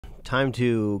time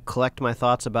to collect my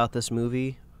thoughts about this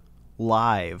movie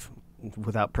live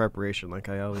without preparation like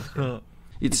I always do.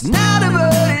 It's not a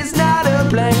bird, it's not a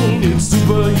plane, it's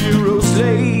Superhero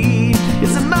Slate.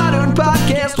 It's a modern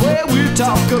podcast where we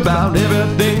talk about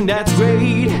everything that's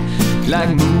great, like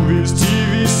movies,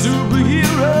 TV,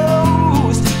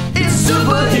 superheroes. It's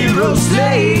Superhero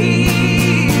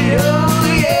Slate,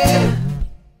 oh yeah.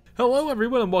 Hello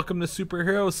everyone and welcome to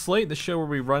Superhero Slate, the show where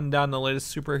we run down the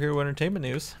latest superhero entertainment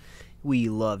news. We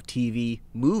love TV,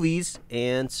 movies,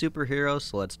 and superheroes,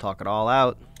 so let's talk it all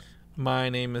out. My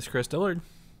name is Chris Dillard.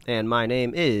 And my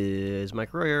name is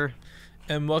Mike Royer.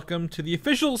 And welcome to the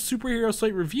official Superhero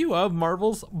Slate review of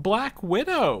Marvel's Black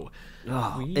Widow.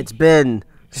 Oh, it's been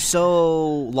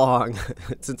so long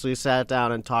since we sat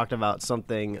down and talked about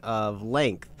something of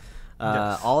length.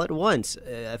 All at once.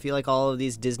 I feel like all of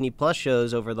these Disney Plus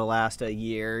shows over the last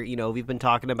year, we've been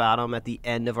talking about them at the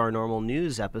end of our normal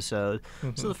news episode.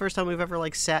 Mm-hmm. So the first time we've ever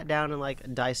sat down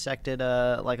and dissected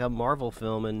a Marvel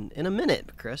film in a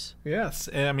minute, Chris. Yes,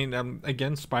 I mean,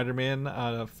 again,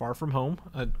 Spider-Man Far From Home,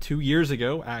 2 years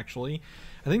ago, actually.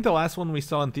 I think the last one we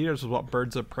saw in theaters was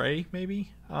Birds of Prey,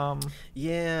 maybe.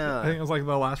 Yeah, I think it was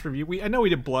the last review. I know we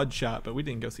did Bloodshot, but we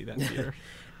didn't go see that in theater.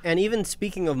 And even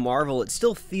speaking of Marvel, it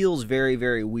still feels very,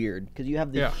 very weird because you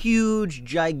have the huge,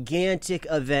 gigantic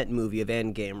event movie of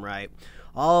Endgame, right?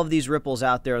 All of these ripples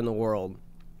out there in the world.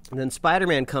 And then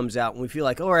Spider-Man comes out, and we feel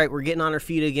like, all right, we're getting on our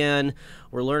feet again.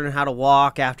 We're learning how to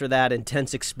walk after that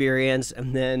intense experience.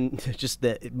 And then just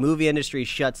the movie industry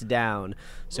shuts down.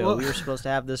 So we were supposed to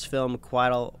have this film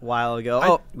quite a while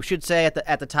ago. We should say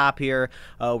at the top here,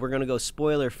 we're going to go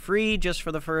spoiler-free just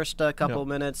for the first couple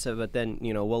minutes. But then,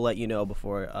 we'll let you know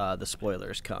before the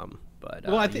spoilers come.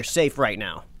 But you're safe right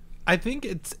now. I think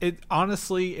it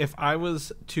honestly, if I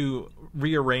was to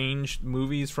rearrange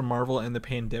movies from Marvel and the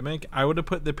pandemic, I would have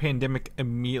put the pandemic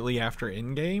immediately after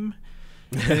Endgame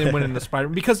and then went into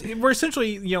Spider-Man, because we're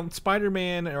essentially,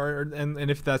 Spider-Man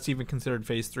and if that's even considered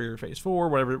phase 3 or phase 4,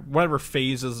 whatever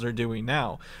phases they're doing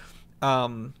now.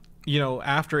 After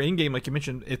Endgame, like you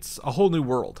mentioned, it's a whole new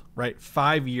world, right?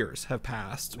 5 years have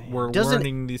passed. We're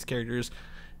learning these characters.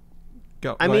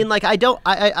 I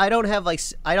don't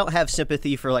have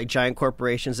sympathy for giant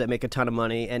corporations that make a ton of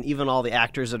money, and even all the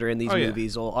actors that are in these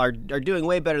movies are doing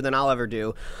way better than I'll ever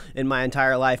do in my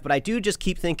entire life. But I do just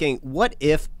keep thinking, what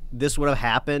if this would have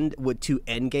happened to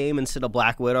Endgame instead of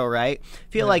Black Widow, right?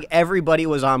 I feel like everybody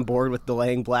was on board with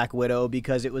delaying Black Widow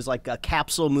because it was like a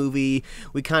capsule movie.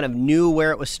 We kind of knew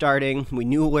where it was starting. We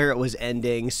knew where it was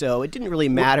ending. So it didn't really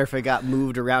matter if it got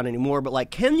moved around anymore. But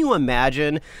can you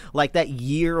imagine that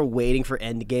year waiting for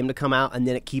Endgame to come out and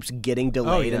then it keeps getting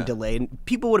delayed and delayed?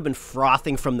 People would have been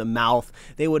frothing from the mouth.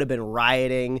 They would have been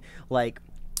rioting.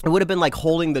 It would have been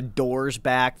holding the doors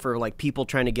back for people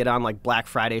trying to get on Black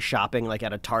Friday shopping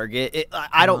at a Target.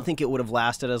 I don't think it would have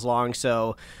lasted as long.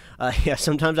 So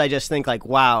sometimes I just think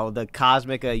wow, the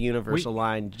cosmic universal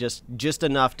line just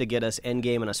enough to get us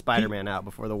Endgame and a Spider-Man out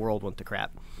before the world went to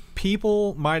crap.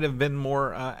 People might have been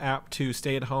more apt to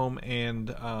stay at home and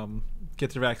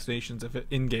get their vaccinations if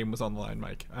Endgame was on the line,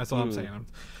 Mike. That's all I'm saying.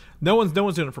 No one's doing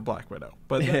it for Black Widow,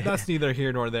 but that's neither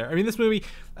here nor there. I mean, this movie,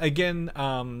 again,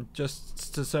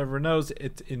 just so everyone knows,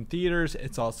 it's in theaters.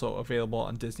 It's also available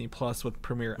on Disney Plus with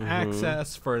Premier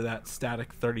Access for that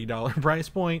static $30 price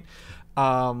point.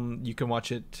 You can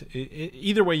watch it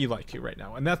either way you like to right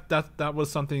now, and that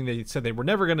was something they said they were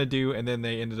never going to do, and then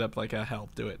they ended up hell,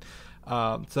 do it.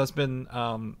 So that's been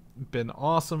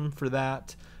awesome for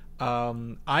that.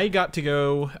 I got to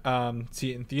go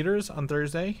see it in theaters on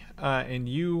Thursday, and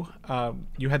you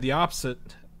had the opposite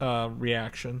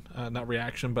reaction, not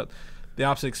reaction, but the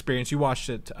opposite experience. You watched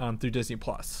it through Disney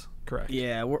Plus, correct?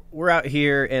 Yeah, we're out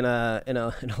here in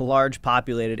a large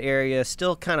populated area,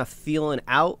 still kind of feeling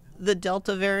out the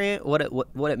Delta variant, what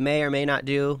it may or may not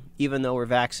do, even though we're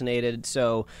vaccinated.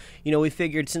 So, we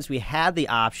figured since we had the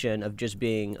option of just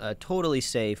being totally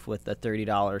safe with the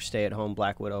 $30 stay-at-home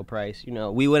Black Widow price,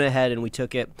 we went ahead and we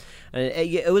took it. And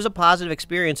it was a positive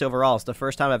experience overall. It's the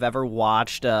first time I've ever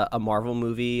watched a Marvel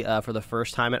movie for the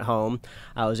first time at home.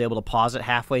 I was able to pause it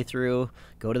halfway through,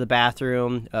 go to the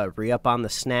bathroom, re-up on the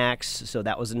snacks, so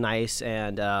that was nice.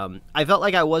 And I felt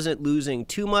like I wasn't losing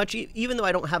too much, even though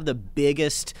I don't have the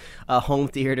biggest home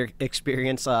theater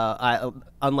experience,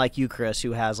 unlike you, Chris,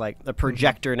 who has a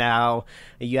projector now.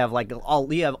 You have all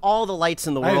the lights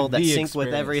in the world that sync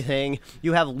with everything.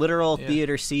 You have literal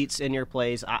theater seats in your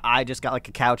place. I just got a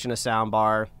couch and a sound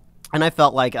bar, and I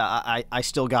felt like I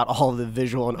still got all the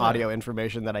visual and audio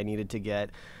information that I needed to get.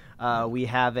 We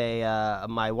have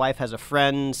my wife has a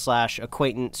friend /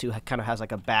 acquaintance who kind of has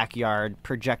like a backyard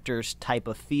projectors type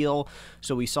of feel.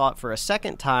 So we saw it for a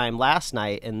second time last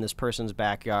night in this person's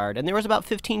backyard, and there was about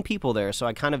 15 people there. So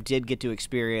I kind of did get to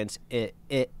experience it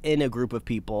in a group of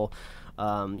people.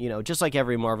 Just like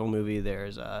every Marvel movie,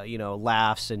 there's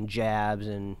laughs and jabs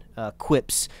and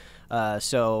quips.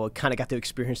 So kind of got to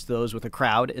experience those with a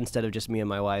crowd instead of just me and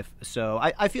my wife. So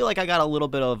I feel like I got a little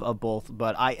bit of both,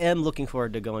 but I am looking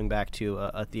forward to going back to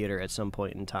a theater at some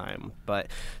point in time. But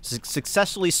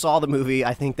successfully saw the movie.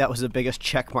 I think that was the biggest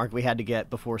check mark we had to get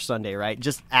before Sunday, right?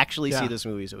 Just actually see this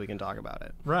movie so we can talk about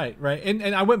it. Right.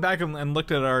 And I went back and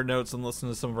looked at our notes and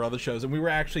listened to some of our other shows, and we were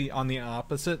actually on the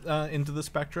opposite end of the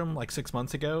spectrum like 6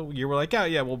 months ago. You were like, oh,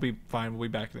 yeah, we'll be fine. We'll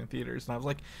be back in the theaters. And I was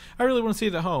like, I really want to see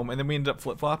it at home. And then we ended up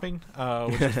flip-flopping.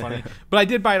 Which is funny, but I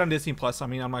did buy it on Disney Plus. I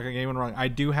mean, I'm not gonna get anyone wrong. I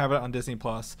do have it on Disney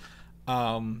Plus,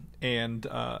 and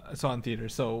I saw it in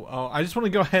theaters. So I just want to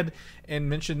go ahead and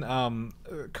mention.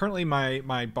 Currently,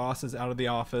 my boss is out of the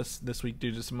office this week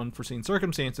due to some unforeseen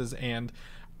circumstances, and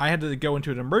I had to go into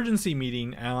an emergency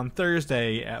meeting on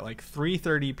Thursday at like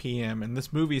 3:30 p.m. and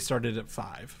this movie started at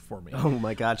 5 for me. Oh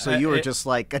my god! So you were just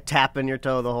like tapping your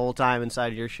toe the whole time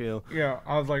inside your shoe. Yeah,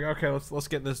 I was like, okay, let's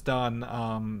get this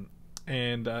done.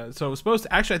 And so it was supposed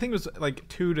to, actually I think it was like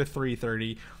 2 to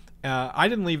 3:30. I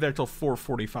didn't leave there till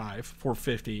 4:45,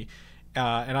 4:50.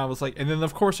 And I was like, and then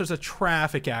of course there's a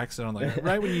traffic accident, like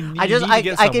right when you need, to get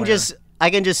somewhere. I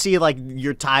can just see like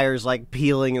your tires like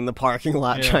peeling in the parking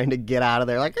lot trying to get out of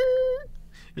there, like.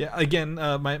 Yeah, again,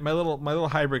 my little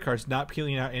hybrid car's not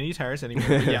peeling out any tires anymore.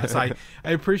 But yes, I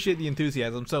appreciate the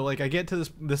enthusiasm. So like I get to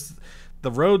this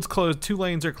the road's closed, 2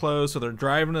 lanes are closed, so they're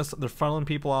driving us, they're funneling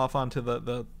people off onto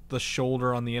the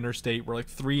shoulder on the interstate where like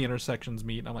 3 intersections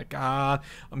meet. And I'm like, God,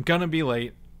 I'm gonna be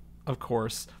late. Of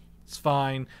course, it's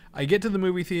fine. I get to the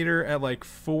movie theater at like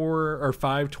 4 or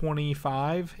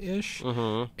 5:25 ish,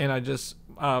 and I just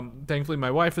thankfully my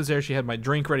wife was there. She had my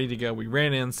drink ready to go. We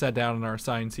ran in, sat down in our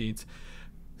assigned seats.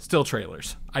 Still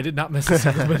trailers. I did not miss a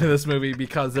single minute of this movie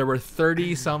because there were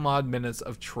 30 some odd minutes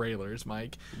of trailers,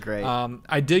 Mike. Great.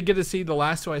 I did get to see the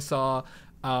last 2 I saw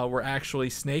were actually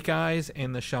Snake Eyes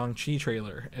and the Shang-Chi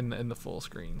trailer in the full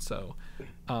screen. So,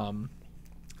 and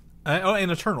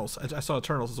Eternals. I saw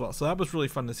Eternals as well. So that was really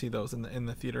fun to see those in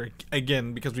the theater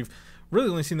again, because we've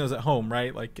really only seen those at home,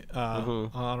 right? Like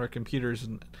on our computers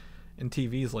and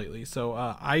TVs lately. So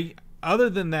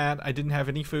other than that, I didn't have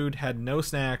any food, had no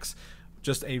snacks.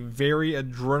 Just a very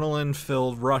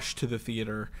adrenaline-filled rush to the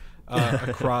theater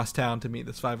across town to meet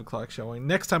this 5 o'clock showing.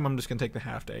 Next time, I'm just gonna take the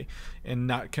half day and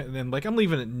not. Then like I'm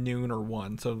leaving at noon or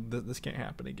 1, so this can't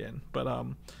happen again. But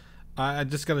I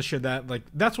just gotta share that. Like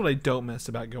that's what I don't miss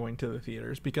about going to the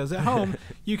theaters, because at home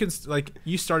you can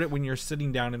you start it when you're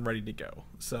sitting down and ready to go.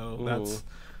 So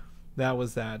that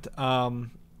was that.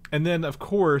 And then of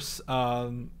course,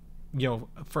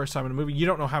 first time in a movie, you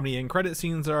don't know how many end credit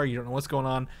scenes there are. You don't know what's going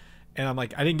on. And I'm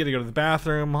like, I didn't get to go to the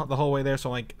bathroom the whole way there,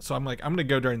 so I'm gonna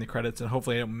go during the credits and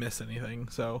hopefully I don't miss anything.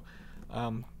 So,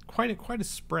 quite a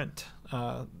sprint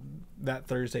that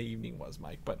Thursday evening was,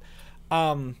 Mike. But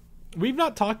we've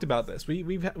not talked about this.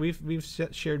 We've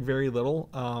shared very little,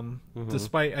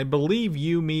 despite I believe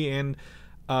you, me, and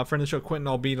friend of the show Quentin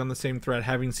all being on the same thread,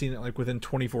 having seen it like within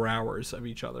 24 hours of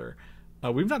each other.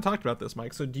 We've not talked about this,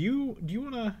 Mike. So do you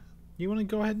want to? You want to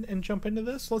go ahead and jump into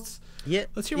this? Let's hear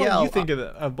what you think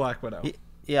of Black Widow.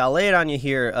 Yeah, I'll lay it on you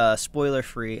here,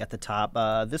 spoiler-free at the top.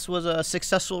 This was a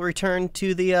successful return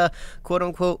to the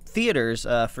quote-unquote theaters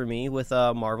for me with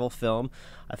a Marvel film.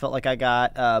 I felt like I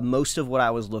got most of what I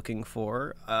was looking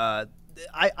for.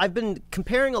 I've been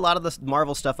comparing a lot of the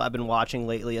Marvel stuff I've been watching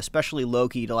lately, especially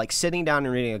Loki, to like sitting down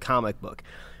and reading a comic book.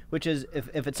 Which is,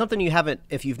 if it's something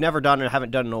if you've never done or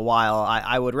haven't done in a while,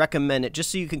 I would recommend it just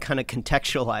so you can kind of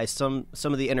contextualize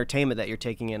some of the entertainment that you're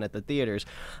taking in at the theaters.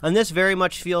 And this very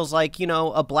much feels like,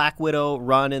 a Black Widow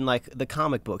run in like the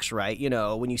comic books, right?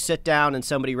 When you sit down and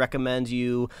somebody recommends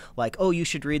you like, oh, you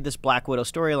should read this Black Widow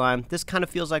storyline, this kind of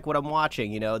feels like what I'm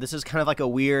watching, This is kind of like a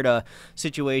weird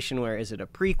situation where, is it a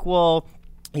prequel?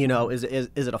 Is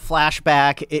it a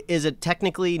flashback? Is it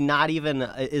technically not even?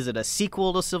 Is it a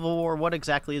sequel to Civil War? What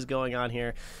exactly is going on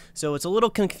here? So it's a little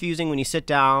confusing when you sit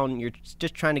down. You're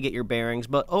just trying to get your bearings.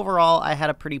 But overall, I had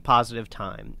a pretty positive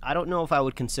time. I don't know if I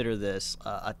would consider this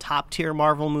a top-tier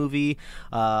Marvel movie.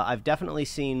 I've definitely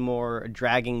seen more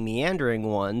dragging, meandering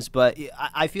ones. But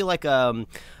I feel like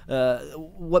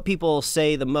what people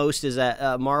say the most is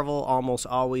that Marvel almost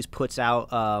always puts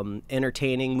out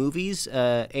entertaining movies,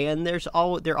 and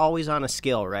they're always on a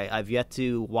scale, right? I've yet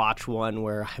to watch one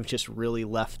where I've just really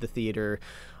left the theater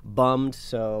bummed.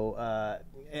 So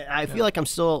I feel like I'm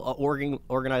still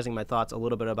organizing my thoughts a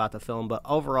little bit about the film, but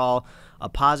overall, a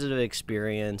positive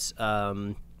experience.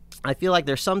 I feel like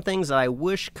there's some things that I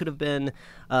wish could have been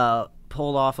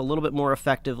pulled off a little bit more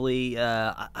effectively.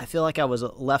 I feel like I was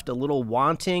left a little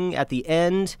wanting at the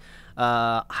end.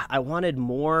 I wanted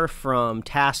more from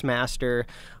Taskmaster,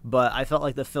 but I felt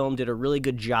like the film did a really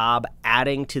good job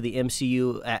adding to the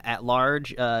MCU at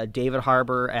large. David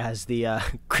Harbour as the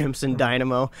Crimson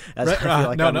Dynamo, as I feel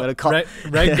like I'm going to call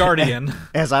Red Guardian,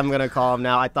 as I'm going to call him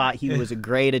now. I thought he was a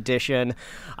great addition.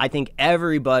 I think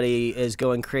everybody is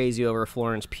going crazy over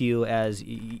Florence Pugh as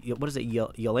what is it,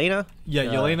 Yelena? Yeah,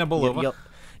 Yelena Belova.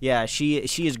 Yeah, she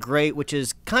is great, which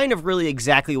is kind of really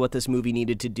exactly what this movie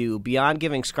needed to do. Beyond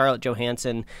giving Scarlett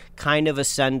Johansson kind of a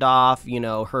send-off,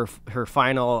 her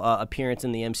final appearance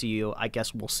in the MCU, I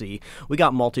guess we'll see. We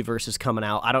got multiverses coming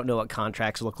out. I don't know what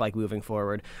contracts look like moving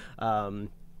forward.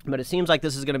 But it seems like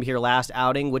this is going to be her last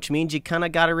outing, which means you kind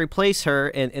of got to replace her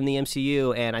in the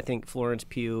MCU, and I think Florence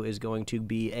Pugh is going to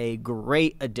be a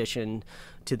great addition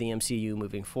to the MCU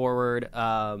moving forward.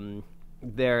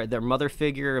 Their mother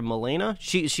figure, Melina,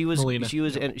 she was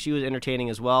entertaining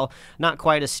as well. Not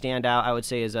quite as standout, I would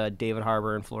say, as David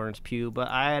Harbour and Florence Pugh, but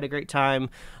I had a great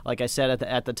time. Like I said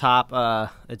at the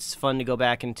top, it's fun to go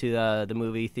back into the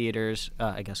movie theaters,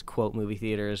 I guess quote movie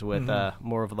theaters, with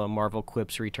more of the Marvel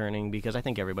quips returning, because I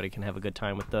think everybody can have a good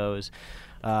time with those.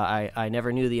 I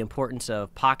never knew the importance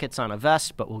of pockets on a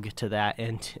vest, but we'll get to that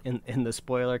in the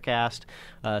spoiler cast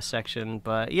section.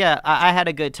 But yeah, I had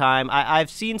a good time.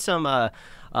 I've seen some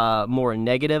more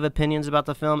negative opinions about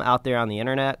the film out there on the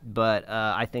internet, but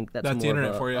I think that's more the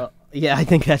internet for you. Yeah, I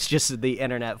think that's just the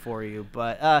internet for you.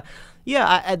 But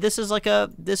yeah, this was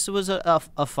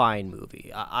a fine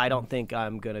movie. I don't think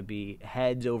I'm gonna be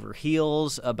heads over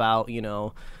heels about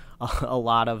a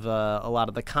lot of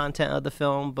the content of the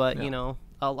film, but yeah.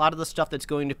 A lot of the stuff that's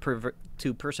going to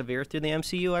persevere through the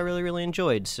MCU, I really, really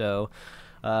enjoyed. So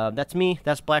that's me.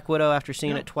 That's Black Widow after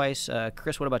seeing it twice.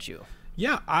 Chris, what about you?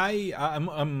 Yeah,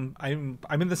 I'm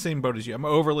in the same boat as you. I'm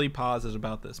overly positive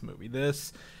about this movie.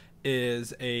 This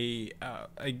is a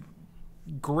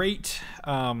great,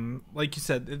 like you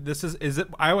said. This is it.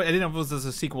 I didn't know if this was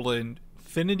a sequel to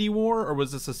Infinity War or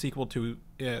was this a sequel to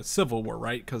Civil War,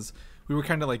 right? Because we were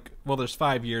kind of like, well, there's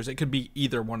 5 years. It could be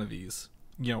either one of these,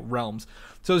 realms.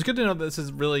 So it's good to know that this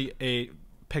is really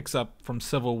picks up from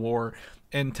Civil War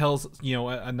and tells,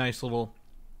 a nice little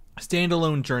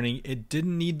standalone journey. It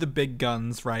didn't need the big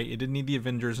guns, right? It didn't need the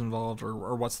Avengers involved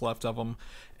or what's left of them.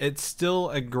 It's still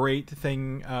a great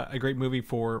thing, a great movie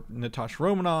for Natasha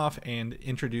Romanoff and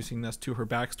introducing us to her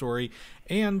backstory.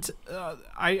 And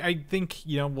I think,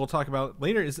 we'll talk about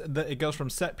later, is that it goes from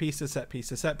set piece to set piece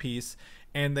to set piece,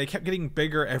 and they kept getting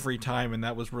bigger every time, and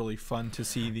that was really fun to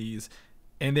see these.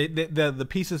 And the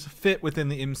pieces fit within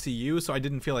the MCU, so I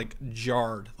didn't feel like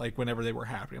jarred like whenever they were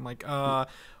happening. I'm like,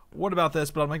 what about this?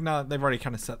 But I'm like, no, they've already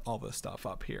kind of set all this stuff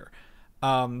up here.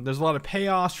 There's a lot of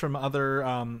payoffs from other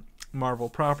Marvel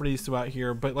properties throughout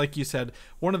here, but like you said,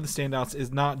 one of the standouts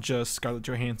is not just Scarlett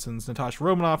Johansson's Natasha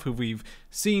Romanoff, who we've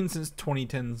seen since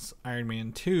 2010's Iron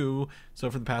Man 2,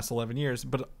 so for the past 11 years,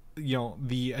 but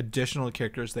the additional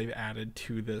characters they've added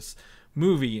to this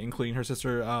movie, including her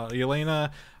sister Yelena,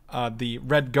 the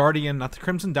Red Guardian, not the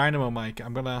Crimson Dynamo, Mike.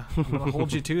 I'm gonna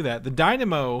hold you to that. The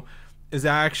Dynamo is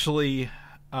actually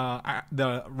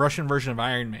the Russian version of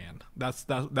Iron Man.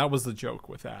 That was the joke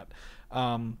with that.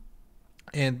 And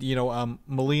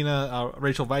Melina,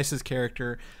 Rachel Weisz's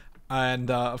character, and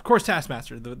of course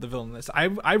Taskmaster, the villain in this.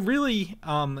 I really,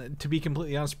 to be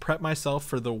completely honest, prepped myself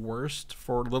for the worst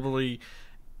for literally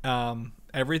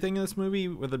everything in this movie,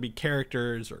 whether it be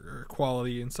characters or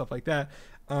quality and stuff like that.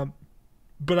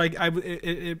 But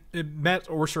it met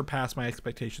or surpassed my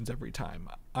expectations every time.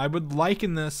 I would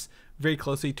liken this very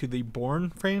closely to the Bourne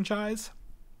franchise.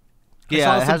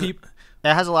 Yeah,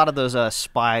 it has a lot of those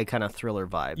spy kind of thriller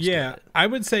vibes. Yeah, I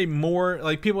would say more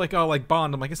like people like, oh, like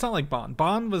Bond. I'm like, it's not like Bond.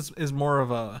 Bond is more of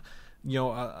a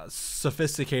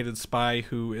sophisticated spy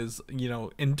who is,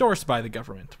 endorsed by the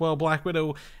government. Well, Black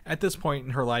Widow at this point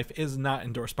in her life is not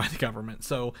endorsed by the government.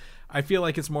 So I feel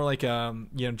like it's more like,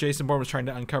 Jason Bourne was trying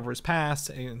to uncover his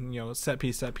past and, set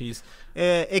piece.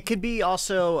 It could be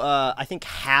also, I think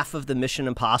half of the Mission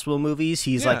Impossible movies,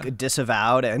 he's like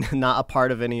disavowed and not a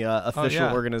part of any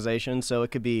official organization. So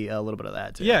it could be a little bit of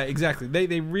that too. Yeah, exactly.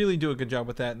 They really do a good job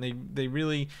with that. And they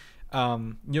really,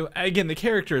 again, the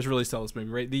characters really sell this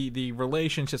movie, right? The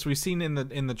relationships we've seen in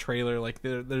the trailer, like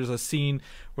there's a scene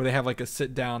where they have like a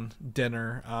sit down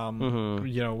dinner,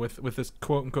 with this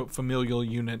quote unquote familial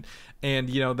unit, and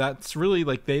that's really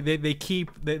like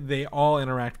they all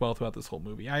interact well throughout this whole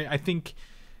movie. I think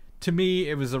to me,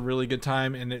 it was a really good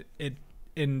time, and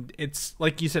it's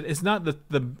like you said, it's not the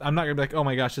I'm not gonna be like, oh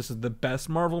my gosh, this is the best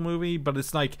Marvel movie, but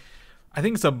it's like, I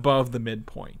think it's above the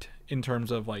midpoint in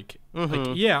terms of like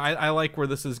yeah, I like where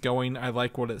this is going. I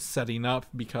like what it's setting up,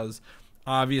 because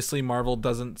obviously Marvel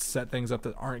doesn't set things up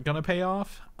that aren't gonna pay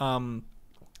off. And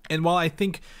while I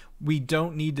think we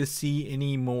don't need to see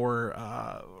any more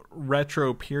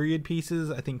retro period pieces,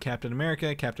 I think Captain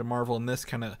America, Captain Marvel, and this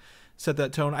kind of set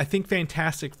that tone. I think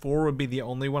Fantastic Four would be the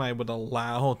only one I would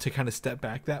allow to kind of step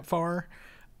back that far,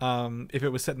 if it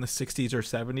was set in the 60s or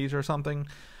 70s or something.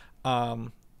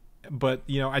 But,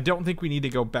 you know, I don't think we need to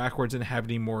go backwards and have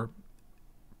any more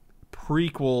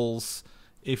prequels,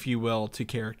 if you will, to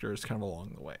characters kind of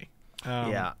along the way.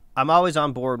 Yeah, I'm always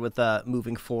on board with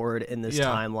moving forward in this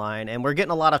timeline, and we're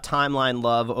getting a lot of timeline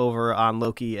love over on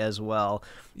Loki as well.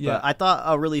 Yeah, but I thought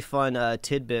a really fun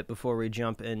tidbit before we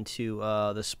jump into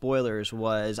the spoilers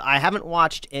was, I haven't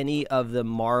watched any of the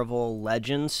Marvel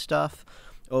Legends stuff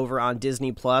over on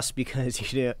Disney Plus,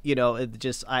 because you know it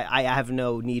just I have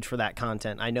no need for that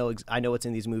content. I know what's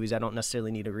in these movies. I don't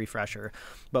necessarily need a refresher.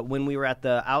 But when we were at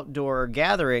the outdoor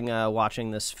gathering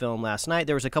watching this film last night,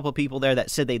 there was a couple of people there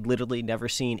that said they'd literally never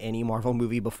seen any Marvel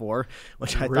movie before,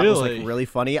 which I thought was like really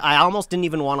funny. I almost didn't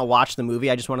even want to watch the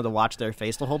movie. I just wanted to watch their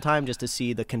face the whole time, just to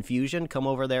see the confusion come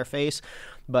over their face.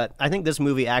 But I think this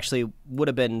movie actually would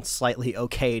have been slightly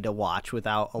okay to watch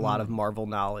without a lot of Marvel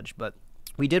knowledge. But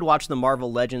we did watch the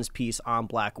Marvel Legends piece on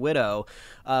Black Widow,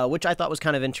 which I thought was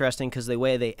kind of interesting, because the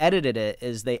way they edited it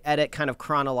is they edit kind of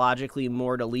chronologically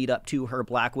more to lead up to her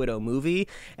Black Widow movie.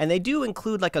 And they do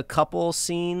include like a couple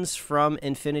scenes from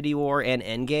Infinity War and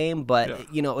Endgame,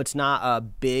 but, you know, it's not a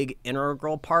big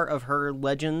integral part of her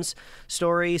Legends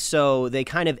story. So they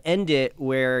kind of end it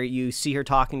where you see her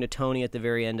talking to Tony at the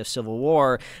very end of Civil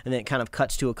War, and then it kind of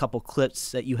cuts to a couple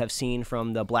clips that you have seen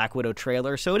from the Black Widow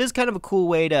trailer. So it is kind of a cool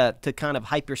way to kind of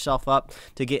hype yourself up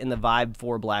to get in the vibe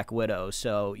for Black Widow.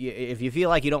 So if you feel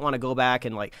like you don't want to go back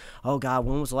and like, oh God,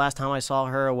 when was the last time I saw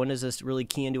her? When is this really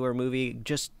key into her movie?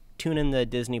 Just tune in the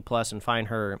Disney Plus and find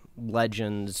her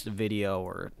Legends video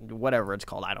or whatever it's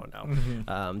called. I don't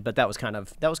know. But that was kind of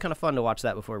fun to watch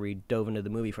that before we dove into the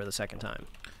movie for the second time.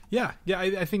 Yeah,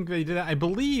 I think they did that. I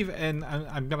believe, and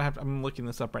I'm looking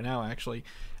this up right now actually.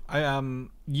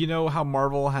 You know how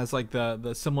Marvel has like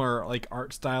the similar like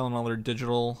art style and all their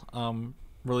digital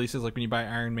releases, like when you buy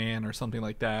Iron Man or something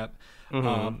like that.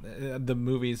 The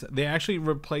movies, they actually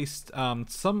replaced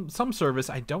some service.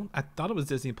 I thought it was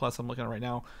Disney Plus. I'm looking at it right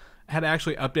now. Had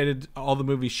actually updated all the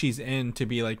movies she's in to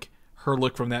be like her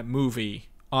look from that movie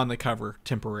on the cover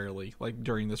temporarily, like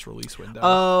during this release window.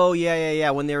 Oh yeah.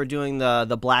 When they were doing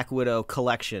the Black Widow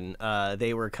collection,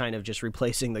 they were kind of just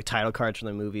replacing the title cards from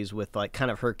the movies with like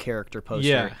kind of her character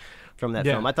poster from that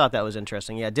film. I thought that was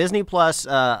interesting. Yeah, Disney Plus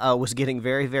was getting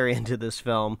very, very into this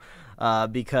film.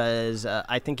 Because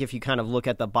I think if you kind of look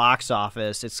at the box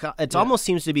office, it's almost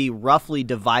seems to be roughly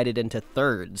divided into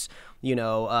thirds. You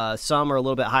know, some are a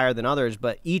little bit higher than others,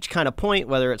 but each kind of point,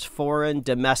 whether it's foreign,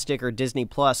 domestic, or Disney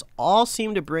Plus, all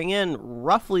seem to bring in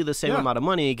roughly the same amount of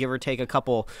money, give or take a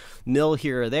couple mil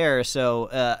here or there. So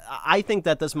I think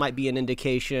that this might be an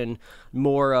indication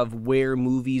more of where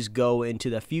movies go into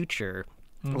the future.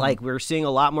 Like, we're seeing a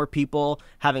lot more people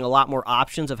having a lot more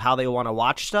options of how they want to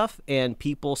watch stuff, and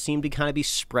people seem to kind of be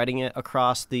spreading it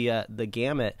across the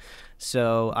gamut.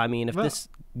 So, I mean, if this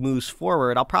moves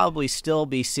forward, I'll probably still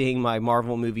be seeing my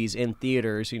Marvel movies in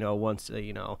theaters, you know, once,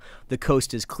 the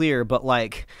coast is clear. But,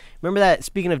 like, remember that,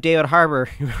 speaking of David Harbour,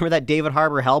 remember that David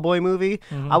Harbour Hellboy movie?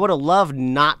 I would have loved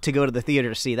not to go to the theater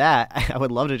to see that. I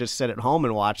would love to just sit at home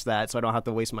and watch that so I don't have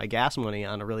to waste my gas money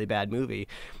on a really bad movie.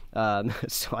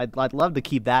 So I'd love to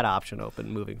keep that option open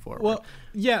moving forward. Well,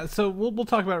 yeah, so we'll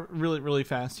talk about it really, really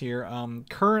fast here.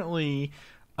 Currently,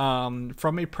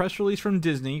 from a press release from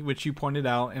Disney, which you pointed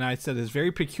out, and I said is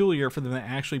very peculiar for them to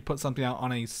actually put something out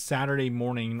on a Saturday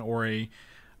morning or a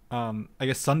I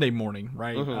guess Sunday morning,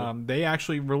 right? They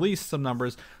actually released some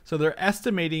numbers. So they're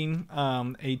estimating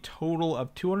a total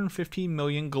of $215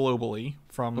 million globally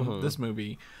from this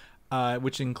movie,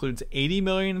 which includes $80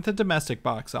 million at the domestic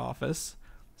box office,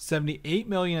 $78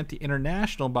 million at the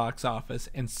international box office,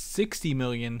 and $60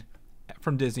 million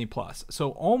from Disney Plus.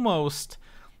 So almost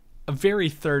a very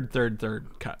third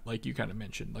cut, like you kind of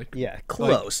mentioned. Like, yeah,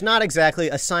 close. Like, not exactly.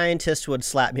 A scientist would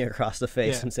slap me across the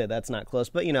face and say that's not close.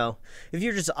 But, if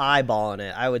you're just eyeballing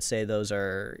it, I would say those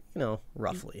are,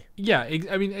 roughly. Yeah,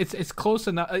 I mean, it's close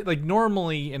enough. Like,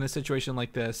 normally in a situation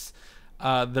like this,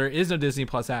 there is no Disney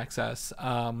Plus access,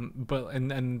 but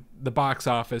the box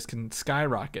office can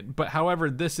skyrocket. But however,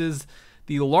 this is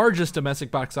the largest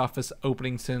domestic box office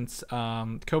opening since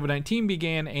COVID-19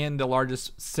 began, and the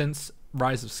largest since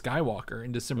Rise of Skywalker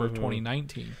in December of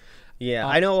 2019. Yeah,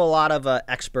 I know a lot of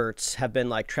experts have been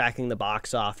like tracking the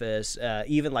box office,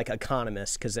 even like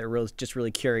economists, because they're just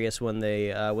really curious when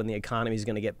the economy is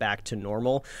going to get back to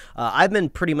normal. I've been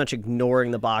pretty much ignoring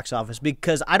the box office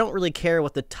because I don't really care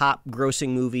what the top grossing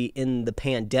movie in the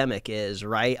pandemic is,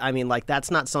 right? I mean, like that's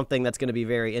not something that's going to be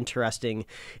very interesting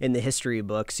in the history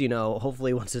books. You know,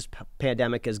 hopefully once this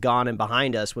pandemic is gone and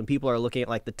behind us, when people are looking at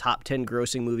like the top 10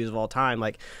 grossing movies of all time,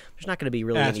 like there's not going to be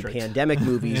really any pandemic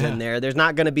movies in there. There's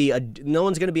not going to be no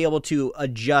one's going to be able to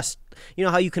adjust. You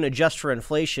know how you can adjust for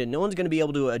inflation? No one's going to be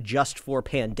able to adjust for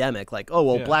pandemic. Like, oh,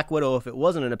 well, Black Widow, if it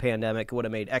wasn't in a pandemic, would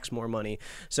have made X more money.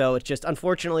 So it's just,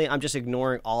 unfortunately, I'm just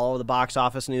ignoring all of the box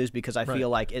office news because I feel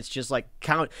like it's just like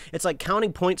it's like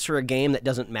counting points for a game that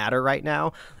doesn't matter right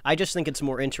now. I just think it's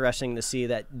more interesting to see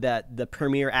that the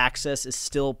Premier Access is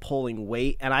still pulling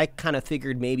weight. And I kind of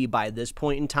figured maybe by this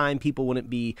point in time, people wouldn't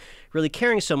be really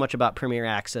caring so much about Premier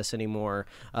Access anymore.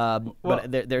 But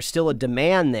there's still a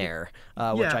demand there,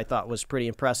 which I thought was pretty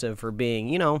impressive for being,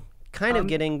 you know, kind of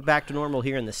getting back to normal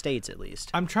here in the States, at least.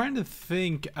 I'm trying to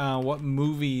think what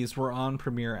movies were on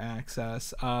Premier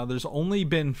Access. There's only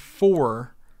been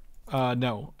 4. Has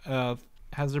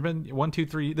there been 1, 2,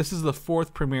 3? This is the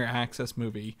 4th Premier Access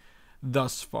movie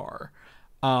thus far.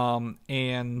 The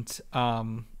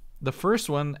first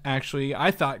one, actually,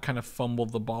 I thought kind of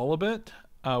fumbled the ball a bit,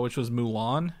 which was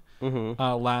Mulan.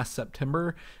 Last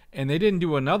September, and they didn't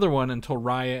do another one until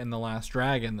Raya and the Last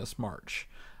Dragon this March,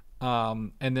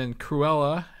 and then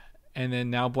Cruella, and then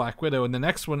now Black Widow, and the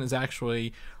next one is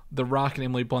actually The Rock and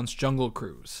Emily Blunt's Jungle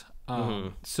Cruise.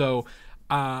 So,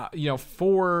 you know,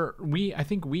 I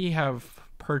think we have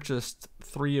purchased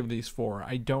 3 of these 4.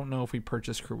 I don't know if we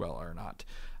purchased Cruella or not.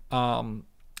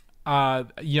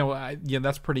 You know,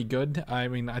 that's pretty good. I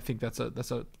mean, I think it's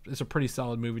a pretty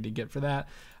solid movie to get for that.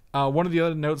 One of the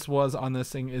other notes was on this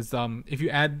thing is if you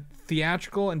add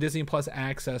theatrical and Disney Plus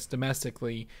access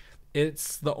domestically,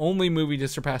 it's the only movie to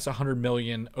surpass 100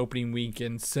 million opening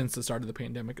weekend since the start of the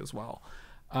pandemic as well.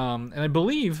 And I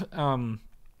believe, correct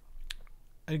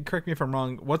me if I'm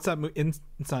wrong, what's that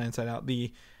Inside Out?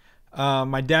 The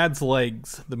My Dad's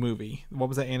Legs, the movie. What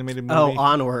was that animated movie? Oh,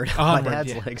 Onward. My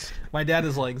Dad's Legs. My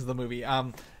Dad's Legs, the movie.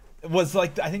 Was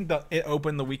like, I think it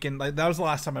opened the weekend. Like that was the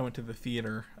last time I went to the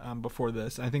theater before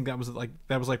this. I think that was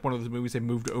like one of those movies they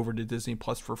moved over to Disney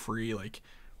Plus for free, like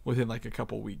within like a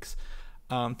couple weeks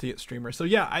to get streamers. So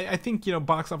yeah, I think, you know,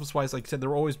 box office wise, like I said,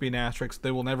 there will always be an asterisk. They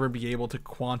will never be able to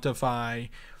quantify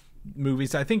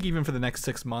movies. I think even for the next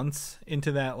 6 months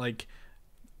into that, like,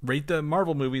 rate the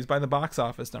Marvel movies by the box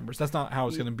office numbers. That's not how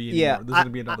it's going to be anymore. There's going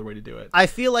to be another way to do it. I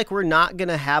feel like we're not going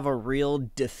to have a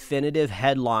real definitive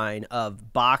headline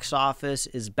of box office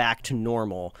is back to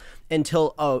normal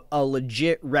until a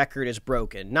legit record is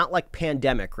broken. Not like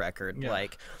pandemic record. Yeah.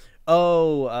 Like,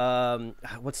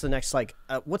 what's the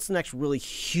next really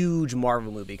huge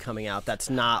Marvel movie coming out that's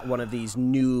not one of these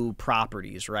new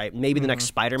properties, right? Maybe the next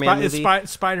Spider-Man movie.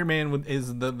 Spider-Man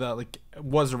is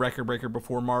was a record breaker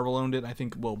before Marvel owned it. I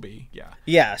think will be,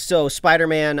 yeah. So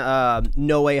Spider-Man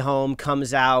No Way Home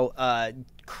comes out,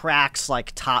 cracks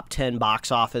like top 10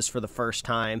 box office for the first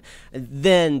time, and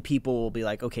then people will be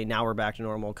like, okay, now we're back to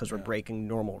normal because we're breaking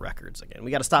normal records again.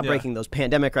 We got to stop breaking those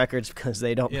pandemic records because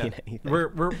they don't mean anything.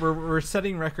 We're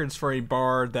setting records for a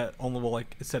bar that only will,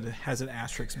 like I said, it has an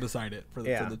asterisk beside it for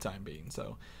the time being.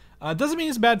 So it doesn't mean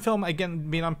it's a bad film.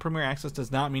 Again, being on Premier Access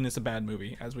does not mean it's a bad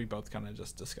movie, as we both kind of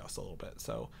just discussed a little bit.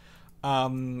 So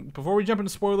before we jump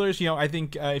into spoilers, you know, I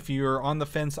think if you're on the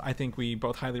fence, I think we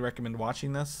both highly recommend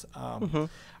watching this. I'm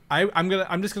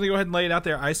just gonna go ahead and lay it out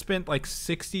there. I spent like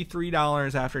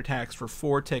 $63 after tax for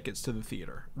 4 tickets to the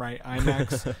theater, right?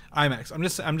 IMAX.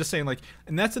 I'm just saying, like,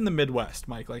 and that's in the Midwest,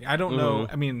 Mike. Like, I don't know.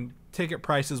 I mean, ticket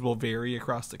prices will vary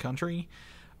across the country,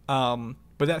 but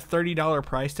that $30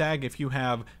 price tag, if you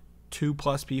have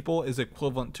 2+ people, is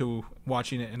equivalent to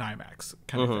watching it in IMAX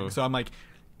kind of thing. So I'm like,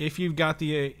 if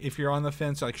you're on the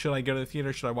fence, like, should I go to the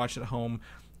theater? Should I watch it at home?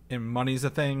 And money's a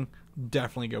thing.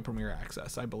 Definitely go Premier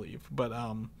Access, I believe. But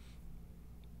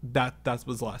that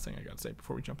was the last thing I got to say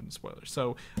before we jump into spoilers.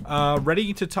 So,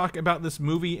 ready to talk about this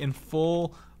movie in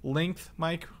full length,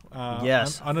 Mike?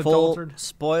 Yes, unadulterated. Full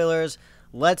spoilers,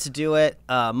 Let's do it.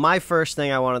 My first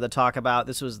thing I wanted to talk about,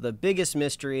 this was the biggest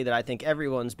mystery that I think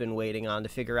everyone's been waiting on to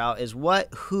figure out, is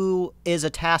who is a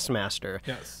Taskmaster?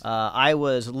 Yes. I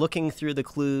was looking through the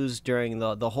clues during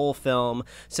the whole film.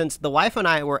 Since the wife and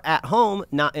I were at home,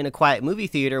 not in a quiet movie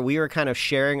theater, we were kind of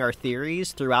sharing our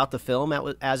theories throughout the film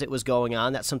as it was going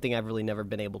on. That's something I've really never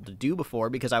been able to do before,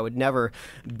 because I would never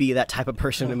be that type of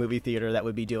person in a movie theater that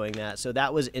would be doing that. So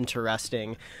that was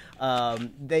interesting.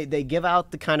 They give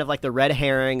out the kind of like the red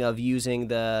herring of using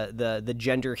the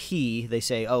gender he. They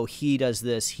say, oh, he does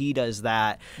this, he does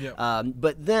that. Yep.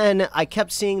 But then I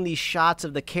kept seeing these shots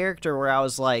of the character where I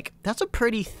was like, that's a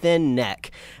pretty thin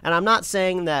neck. And I'm not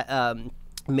saying that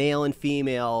male and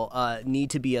female need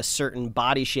to be a certain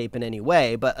body shape in any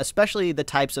way, but especially the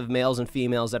types of males and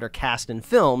females that are cast in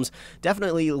films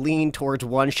definitely lean towards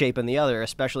one shape and the other,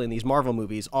 especially in these Marvel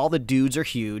movies. All the dudes are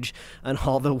huge and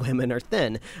all the women are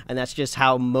thin, and that's just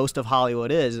how most of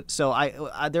Hollywood is. So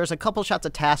there's a couple shots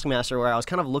of Taskmaster where I was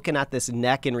kind of looking at this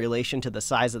neck in relation to the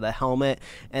size of the helmet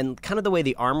and kind of the way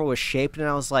the armor was shaped, and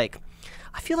I was like,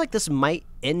 I feel like this might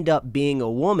end up being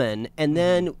a woman. And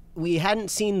then we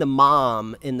hadn't seen the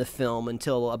mom in the film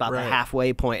until about the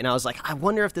halfway point, and I was like, I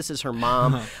wonder if this is her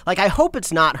mom. Like, I hope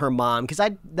it's not her mom, because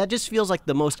that just feels like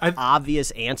the most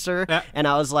obvious answer. And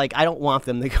I was like, I don't want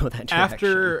them to go that direction.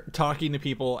 After talking to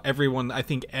people, I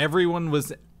think everyone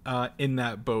was in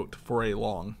that boat for a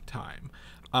long time.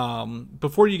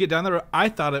 Before you get down there, I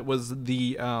thought it was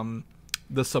the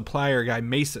supplier guy,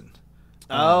 Mason.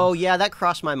 Oh, yeah, that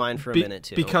crossed my mind for a minute,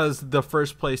 too. Because the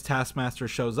first place Taskmaster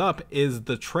shows up is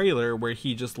the trailer where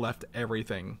he just left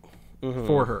everything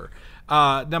for her.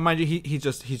 Now, mind you, he's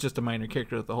just a minor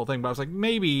character of the whole thing, but I was like,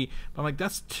 maybe, but I'm like,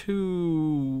 that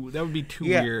would be too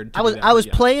weird. I was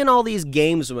playing all these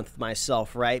games with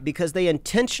myself, right? Because they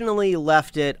intentionally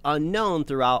left it unknown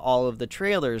throughout all of the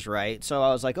trailers, right? So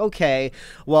I was like, okay,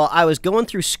 well, I was going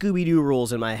through Scooby-Doo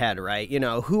rules in my head, right? You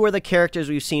know, who are the characters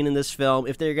we've seen in this film?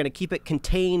 If they're going to keep it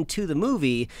contained to the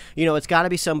movie, you know, it's got to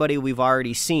be somebody we've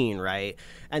already seen, right?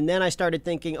 And then I started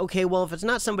thinking, okay, well, if it's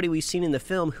not somebody we've seen in the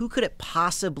film, who could it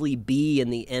possibly be in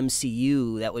the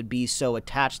MCU that would be so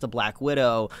attached to Black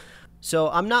Widow? So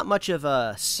I'm not much of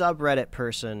a subreddit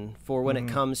person for when it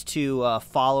comes to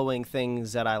following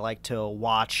things that I like to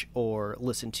watch or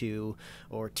listen to,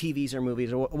 or TVs or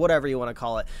movies or whatever you want to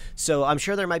call it. So I'm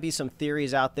sure there might be some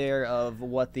theories out there of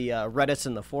what the Reddits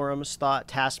and the forums thought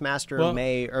Taskmaster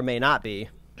may or may not be.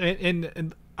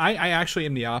 And I actually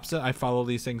am the opposite. I follow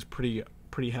these things pretty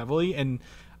heavily, and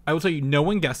I will tell you, no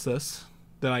one guessed this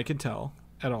that I can tell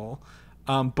at all.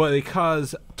 But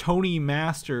because Tony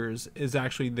Masters is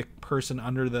actually the person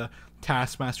under the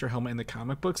Taskmaster helmet in the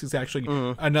comic books, he's actually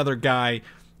another guy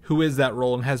who is that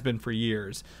role and has been for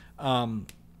years.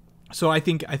 So I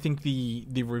think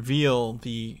the reveal,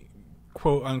 the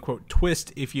quote unquote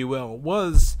twist, if you will,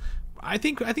 was I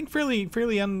think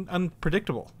fairly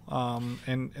unpredictable.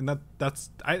 And that's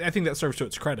I think that serves to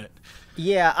its credit.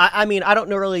 Yeah, I mean, I don't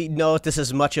really know if this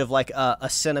is much of like a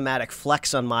cinematic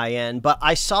flex on my end, but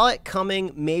I saw it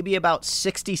coming maybe about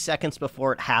 60 seconds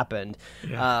before it happened.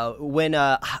 Yeah. When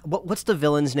what's the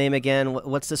villain's name again?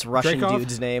 What's this Russian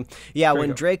dude's name? Yeah,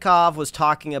 when Dreykov was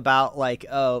talking about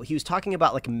he was talking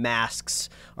about like masks,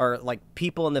 or like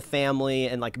people in the family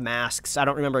and like masks. I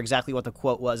don't remember exactly what the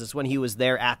quote was. It's when he was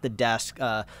there at the desk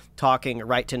talking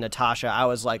right to Natasha. I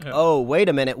was like, oh, wait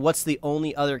a minute, what's the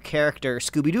only other character?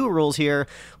 Scooby-Doo rules here.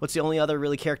 What's the only other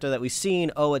really character that we've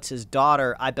seen? Oh, it's his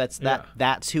daughter. I bet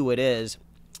that's who it is.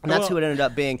 And that's who it ended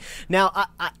up being. Now,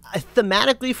 I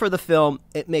thematically for the film,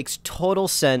 it makes total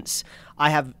sense. I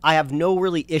have no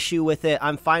really issue with it.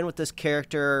 I'm fine with this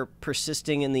character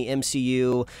persisting in the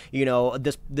MCU. You know,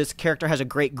 this character has a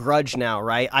great grudge now,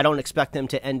 right? I don't expect them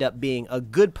to end up being a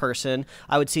good person.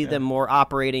 I would see them more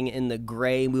operating in the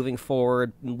gray, moving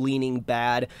forward, leaning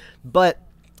bad. But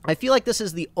I feel like this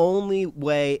is the only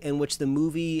way in which the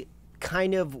movie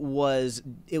kind of was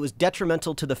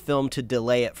detrimental to the film to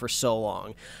delay it for so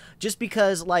long. Just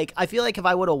because, like, I feel like if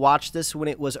I would have watched this when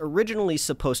it was originally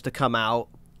supposed to come out,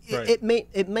 it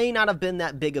may not have been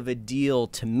that big of a deal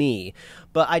to me.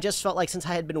 But I just felt like since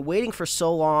I had been waiting for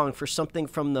so long for something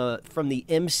from the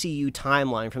MCU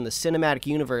timeline, from the cinematic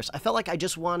universe, I felt like I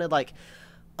just wanted like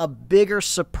a bigger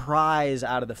surprise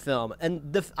out of the film.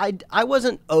 And I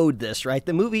wasn't owed this, right?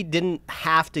 The movie didn't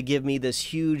have to give me this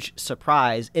huge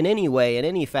surprise in any way, in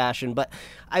any fashion, but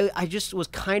I just was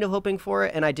kind of hoping for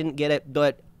it, and I didn't get it.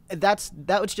 But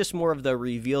that was just more of the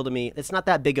reveal to me. It's not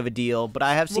that big of a deal, but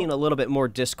I have seen a little bit more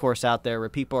discourse out there where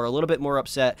people are a little bit more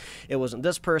upset it wasn't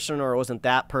this person or it wasn't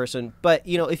that person. But,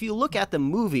 you know, if you look at the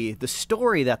movie, the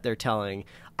story that they're telling,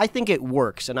 I think it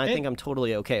works, and I think I'm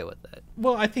totally okay with it.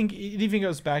 Well, I think it even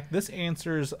goes back. This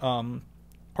answers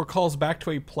or calls back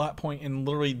to a plot point in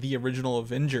literally the original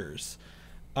Avengers,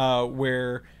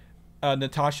 where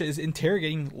Natasha is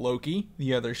interrogating Loki,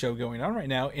 the other show going on right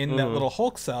now, in that little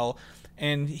Hulk cell.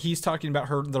 And he's talking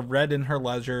about the red in her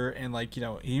ledger, and like, you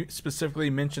know, he specifically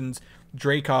mentions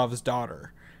Dreykov's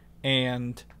daughter.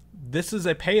 And this is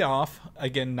a payoff,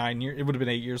 again, 9 years, it would have been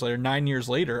 8 years later, 9 years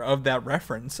later, of that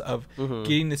reference of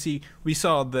getting to see, we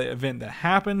saw the event that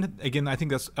happened. Again, I think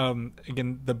that's,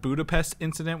 again, the Budapest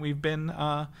incident we've been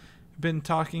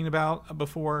talking about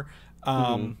before.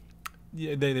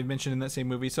 They mentioned in that same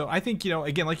movie. So I think, you know,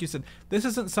 again, like you said, this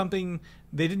isn't something,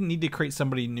 they didn't need to create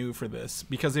somebody new for this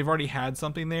because they've already had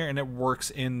something there, and it works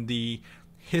in the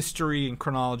history and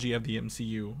chronology of the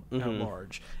MCU at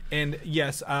large. And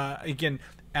yes, again,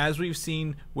 as we've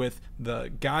seen with the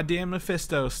goddamn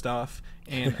Mephisto stuff,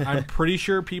 and I'm pretty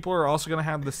sure people are also going to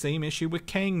have the same issue with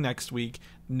Kang next week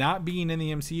not being in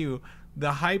the MCU,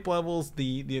 the hype levels,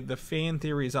 the fan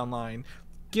theories online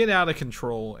get out of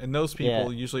control, and those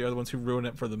people usually are the ones who ruin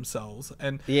it for themselves.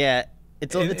 And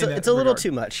it's a little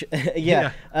too much.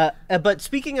 But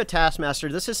speaking of Taskmaster,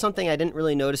 this is something I didn't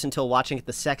really notice until watching it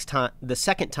the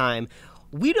second time.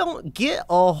 We don't get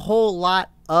a whole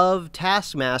lot of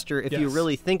Taskmaster if you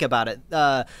really think about it.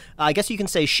 I guess you can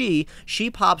say she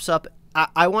pops up,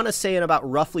 I want to say, in about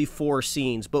roughly 4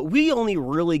 scenes, but we only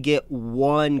really get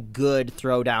one good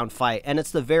throwdown fight, and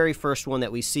it's the very first one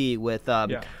that we see with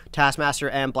Taskmaster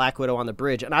and Black Widow on the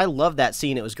bridge. And I love that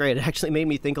scene. It was great. It actually made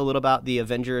me think a little about the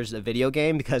Avengers, the video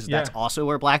game, because that's also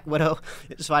where Black Widow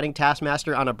is fighting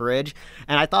Taskmaster on a bridge.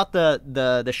 And I thought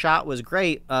the shot was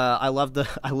great. I love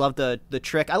the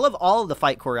trick. I love all of the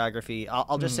fight choreography.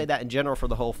 I'll just say that in general for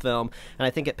the whole film, and I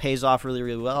think it pays off really,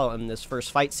 really well in this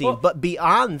first fight scene. But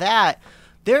beyond that,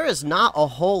 there is not a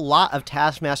whole lot of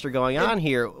Taskmaster going on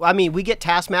here. I mean, we get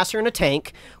Taskmaster in a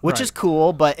tank, which is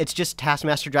cool, but it's just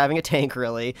Taskmaster driving a tank,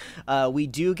 really. We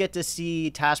do get to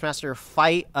see Taskmaster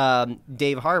fight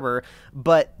Dave Harbour,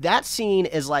 but that scene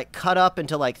is like cut up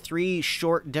into like 3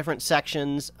 short different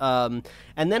sections. And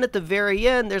then at the very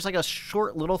end, there's like a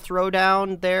short little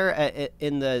throwdown there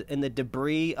in the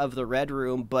debris of the Red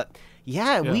Room, but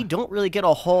we don't really get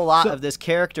a whole lot of this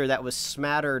character that was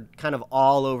smattered kind of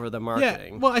all over the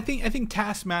marketing. Yeah, well, I think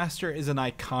Taskmaster is an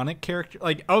iconic character.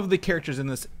 Like, of the characters in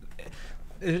this,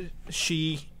 it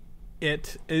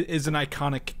is an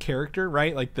iconic character,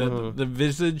 right? Like, the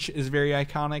visage is very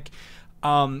iconic.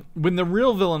 When the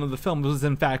real villain of the film was,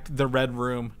 in fact, the Red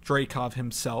Room, Dreykov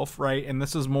himself, right? And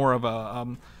this is more of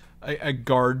a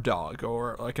guard dog,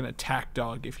 or like an attack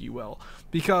dog, if you will,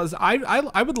 because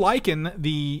I would liken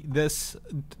this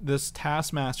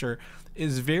Taskmaster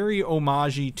is very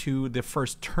homage to the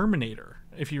first Terminator.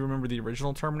 If you remember the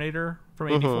original Terminator from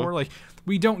 '84, like,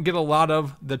 we don't get a lot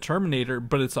of the Terminator,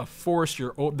 but it's a force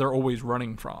they're always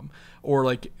running from. Or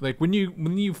like when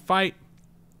you fight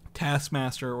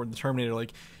Taskmaster or the Terminator,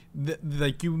 like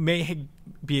you may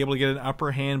be able to get an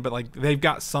upper hand, but like they've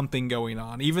got something going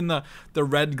on. Even the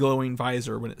red glowing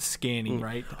visor when it's scanning,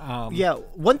 right?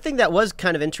 One thing that was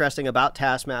kind of interesting about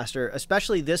Taskmaster,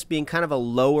 especially this being kind of a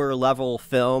lower level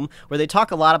film where they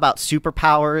talk a lot about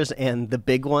superpowers and the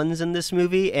big ones in this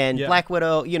movie, and Black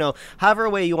Widow, you know, however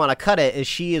way you want to cut it, is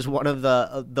she is one of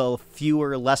the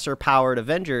fewer lesser powered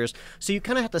Avengers, so you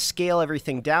kind of have to scale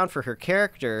everything down for her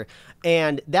character.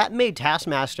 And that made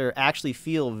Taskmaster actually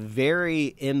feel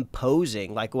very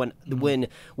imposing. Like when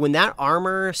that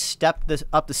armor stepped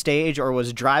up the stage or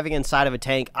was driving inside of a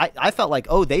tank, I felt like,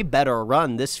 oh, they better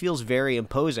run. This feels very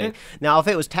imposing. Now, if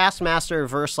it was Taskmaster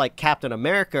versus like Captain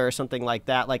America or something like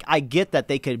that, like, I get that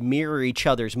they could mirror each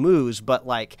other's moves, but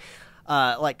like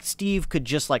Steve could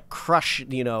just like crush,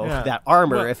 you know, that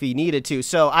armor if he needed to.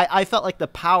 So I felt like the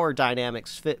power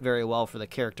dynamics fit very well for the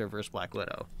character versus Black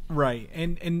Widow. Right,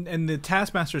 and the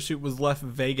Taskmaster suit was left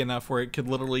vague enough where it could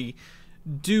literally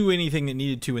do anything it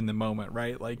needed to in the moment,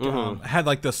 right? Like had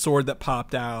like the sword that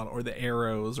popped out, or the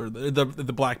arrows, or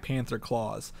the Black Panther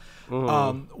claws.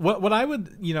 What I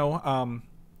would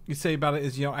you say about it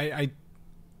is, you know,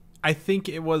 I think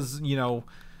it was, you know,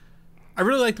 I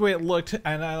really liked the way it looked,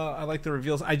 and I like the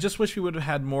reveals. I just wish we would have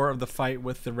had more of the fight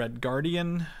with the Red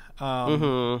Guardian,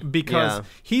 because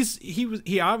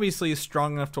he obviously is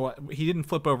strong enough to. He didn't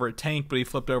flip over a tank, but he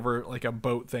flipped over like a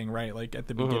boat thing, right? Like at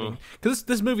the beginning, because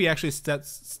this movie actually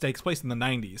takes place in the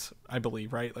 '90s, I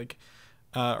believe, right? Like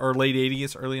or late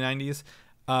 '80s, early '90s.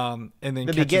 and then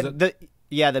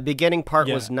the beginning part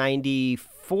was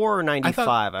 94 or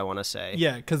 95, I want to say.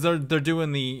 Yeah, because they're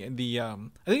doing the I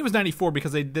think it was 94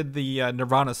 because they did the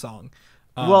Nirvana song.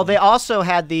 Well, they also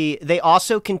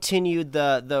continued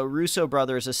the Russo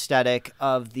brothers aesthetic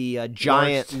of the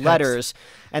giant letters,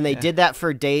 and they did that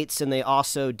for dates, and they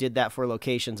also did that for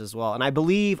locations as well. And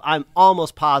I'm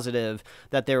almost positive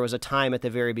that there was a time at the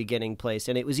very beginning place,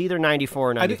 and it was either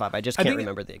 94 or 95. I just can't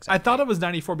remember the exact. I thought it was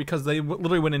 94 because they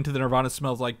literally went into the Nirvana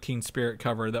 "Smells Like Teen Spirit"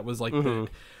 cover that was like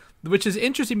which is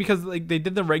interesting because like they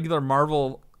did the regular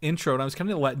Marvel intro, and I was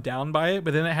kind of let down by it,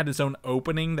 but then it had its own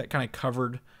opening that kind of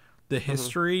covered the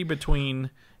history between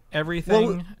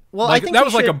everything. Well, like, I think that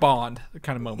was like a Bond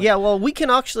kind of moment. Yeah, well, we can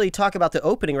actually talk about the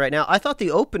opening right now. I thought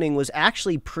the opening was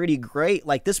actually pretty great.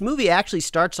 Like, this movie actually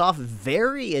starts off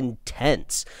very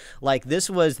intense. Like, there's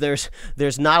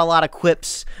not a lot of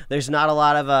quips. There's not a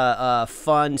lot of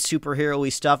fun superhero-y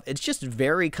stuff. It's just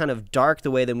very kind of dark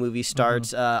the way the movie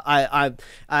starts. I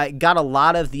got a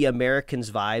lot of the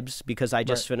Americans vibes because I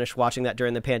just finished watching that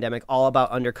during the pandemic, all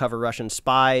about undercover Russian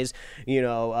spies,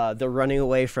 the running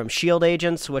away from SHIELD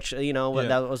agents, which,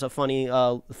 that was a funny,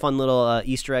 fun little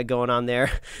Easter egg going on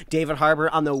there. David Harbour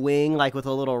on the wing, like with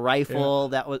a little rifle.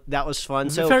 Yeah. That was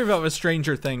fun. So talking about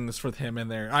Stranger Things with him in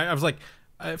there. I was like,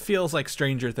 it feels like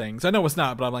Stranger Things. I know it's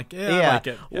not, but I'm like, I like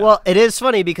it. Yeah. Well, it is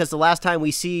funny because the last time we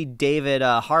see David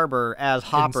Harbour as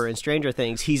Hopper in Stranger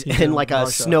Things, he's in like a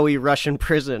snowy Russian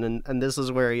prison, and this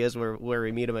is where he is, where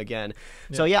we meet him again.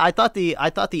 Yeah. So I thought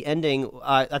the ending,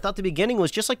 I thought the beginning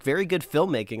was just like very good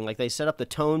filmmaking. Like they set up the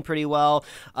tone pretty well.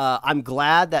 I'm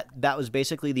glad that was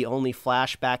basically the only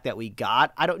flashback that we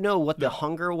got. I don't know what the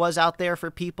hunger was out there for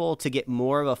people to get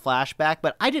more of a flashback,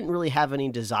 but I didn't really have any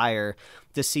desire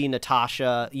to see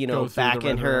Natasha, back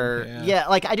in her.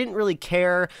 Like I didn't really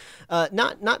care.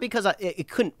 Not because it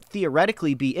couldn't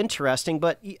theoretically be interesting,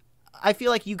 but I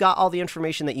feel like you got all the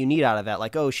information that you need out of that.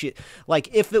 Like, oh shit, like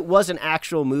if it was an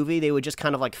actual movie, they would just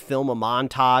kind of like film a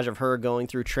montage of her going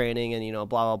through training and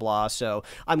blah blah blah. So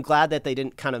I'm glad that they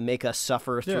didn't kind of make us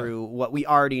suffer through what we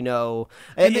already know.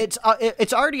 It's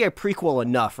already a prequel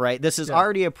enough, right? This is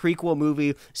already a prequel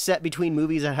movie set between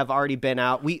movies that have already been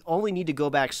out. We only need to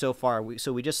go back so far.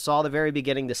 So we just saw the very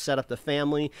beginning to set up the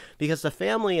family, because the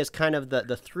family is kind of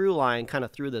the through line kind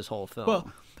of through this whole film.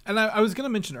 Well, and I was going to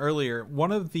mention earlier,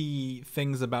 one of the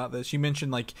things about this, you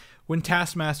mentioned like when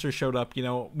Taskmaster showed up,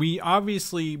 we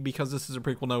obviously, because this is a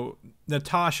prequel, know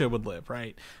Natasha would live,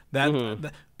 right?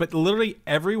 But literally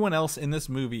everyone else in this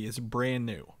movie is brand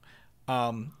new.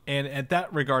 And at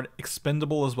that regard,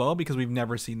 expendable as well, because we've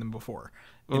never seen them before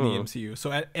in the MCU.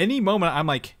 So at any moment, I'm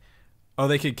like, oh,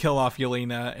 they could kill off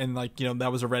Yelena, and like,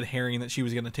 that was a red herring that she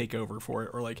was going to take over for it.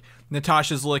 Or like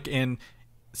Natasha's look in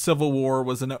Civil War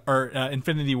was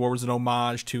Infinity War was an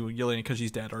homage to Yelena because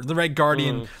she's dead, or the Red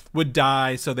Guardian would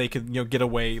die so they could get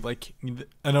away, like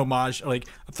an homage, like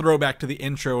a throwback to the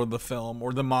intro of the film,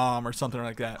 or the mom or something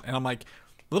like that. And I'm like,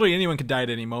 literally anyone could die at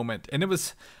any moment, and it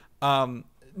was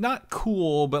not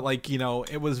cool, but like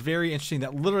it was very interesting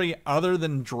that literally other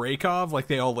than Dreykov, like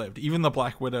they all lived, even the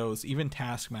Black Widows, even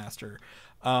Taskmaster.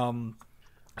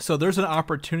 So there's an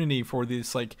opportunity for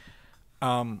these like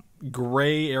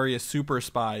gray area super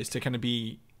spies to kind of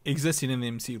be existing in the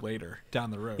MC later down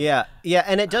the road. Yeah,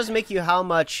 and it does make you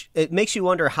makes you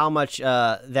wonder how much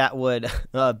that would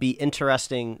be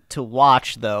interesting to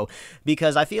watch, though,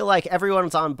 because I feel like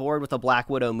everyone's on board with a Black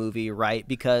Widow movie, right?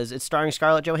 Because it's starring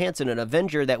Scarlett Johansson, an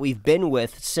Avenger that we've been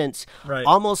with since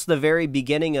almost the very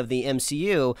beginning of the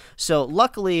MCU. So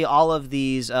luckily, all of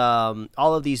these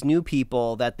new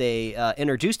people that they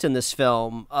introduced in this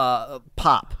film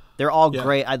pop. They're all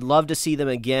great. I'd love to see them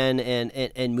again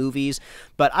in movies,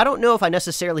 but I don't know if I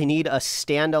necessarily need a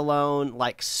standalone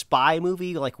like spy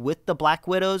movie like with the Black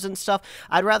Widows and stuff.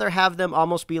 I'd rather have them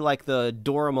almost be like the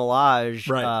Dora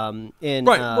Milaje in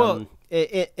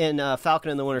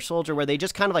Falcon and the Winter Soldier, where they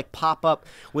just kind of like pop up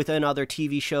within other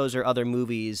TV shows or other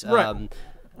movies.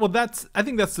 Well, I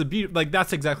think that's the beauty. Like,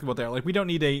 that's exactly what they are. Like, we don't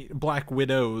need a Black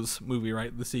Widows movie,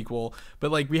 right? The sequel, but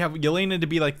like we have Yelena to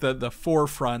be like the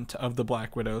forefront of the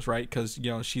Black Widows, right? Because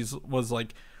she's was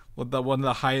like one of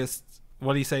the highest.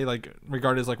 What do you say? Like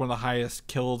regarded as like one of the highest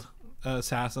killed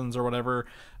assassins or whatever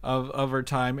of her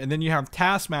time. And then you have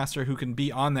Taskmaster, who can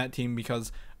be on that team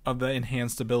because of the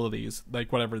enhanced abilities,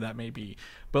 like whatever that may be.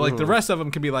 But like the rest of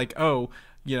them can be like, oh,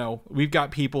 we've got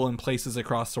people in places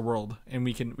across the world, and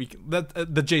we can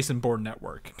the Jason Bourne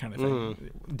network kind of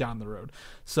thing down the road.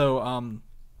 So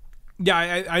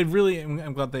I really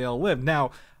am glad they all live. Now,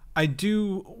 I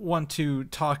do want to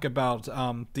talk about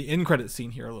the end credit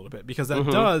scene here a little bit, because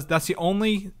that's the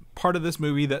only part of this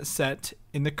movie that's set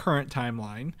in the current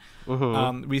timeline.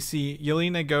 We see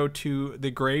Yelena go to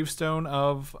the gravestone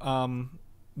of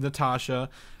Natasha,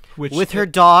 with her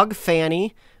dog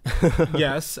Fanny.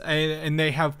 Yes, and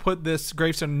they have put this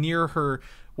gravestone near her.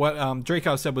 What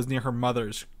Draco said was near her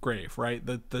mother's grave, right?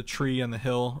 The tree on the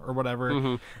hill or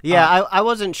whatever. Yeah, I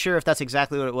wasn't sure if that's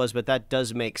exactly what it was, but that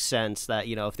does make sense that,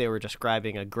 if they were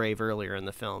describing a grave earlier in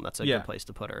the film, that's a good place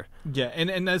to put her. Yeah,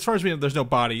 and as far as we know, there's no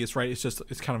bodies, right?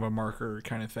 It's kind of a marker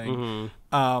kind of thing.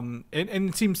 And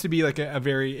it seems to be like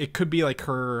it could be like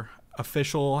her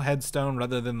official headstone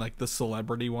rather than like the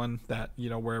celebrity one that,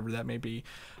 wherever that may be.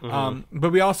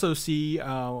 But we also see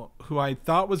who I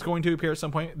thought was going to appear at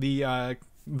some point, the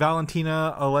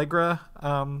Valentina Allegra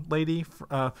lady,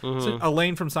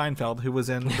 Elaine from Seinfeld, who was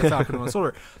in The Falcon and Winter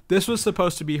Soldier. This was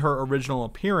supposed to be her original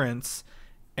appearance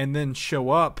and then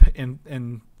show up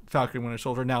in Falcon and Winter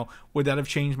Soldier. Now, would that have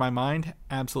changed my mind?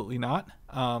 Absolutely not.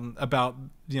 About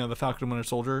the Falcon and Winter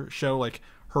Soldier show, like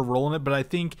her role in it. But I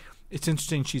think it's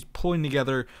interesting she's pulling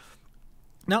together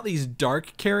not these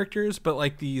dark characters, but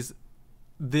like these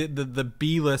the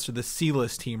B list or the C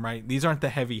list team, right? These aren't the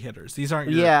heavy hitters. These aren't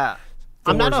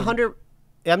I'm not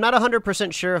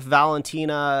 100% sure if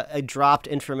Valentina dropped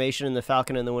information in the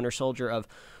Falcon and the Winter Soldier of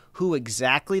who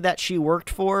exactly that she worked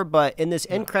for, but in this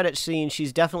end credit scene,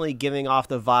 she's definitely giving off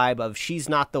the vibe of she's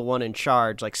not the one in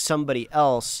charge, like somebody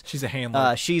else. She's a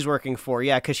handler. She's working for,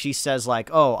 because she says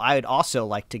like, "Oh, I'd also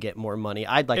like to get more money.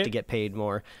 I'd like to get paid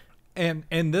more." And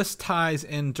this ties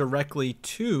in directly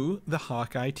to the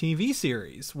Hawkeye TV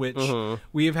series, which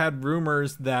we have had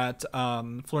rumors that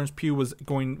Florence Pugh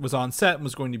was on set and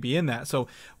was going to be in that. So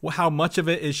how much of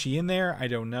it is she in there? I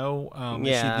don't know.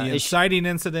 Is she the inciting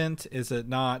incident? Is it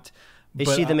not?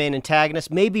 Is she the main antagonist?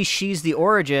 Maybe she's the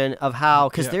origin of how,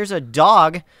 because there's a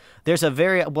dog. There's a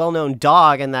very well-known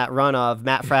dog in that run of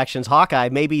Matt Fraction's Hawkeye.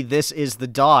 Maybe this is the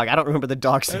dog. I don't remember the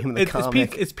dog's name in the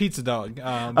comic. It's Pizza Dog.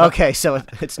 Okay, so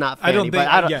it's not Fanny.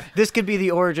 This could be the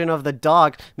origin of the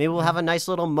dog. Maybe we'll have a nice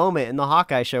little moment in the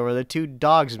Hawkeye show where the two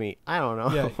dogs meet. I don't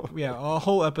know. Yeah, a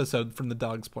whole episode from the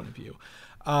dog's point of view.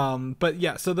 But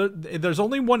yeah, so there's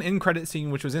only one end credit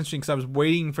scene, which was interesting because I was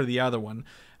waiting for the other one.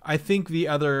 I think the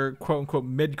other quote unquote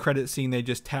mid credit scene they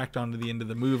just tacked onto the end of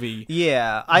the movie.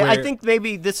 Yeah, I think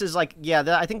maybe this is like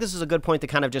I think this is a good point to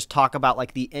kind of just talk about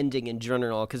like the ending in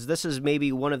general, because this is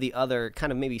maybe one of the other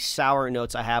kind of maybe sour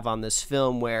notes I have on this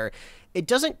film, where it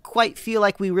doesn't quite feel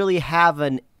like we really have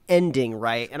an ending,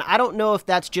 right? And I don't know if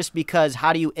that's just because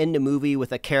how do you end a movie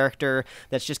with a character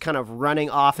that's just kind of running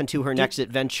off into her next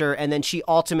adventure and then she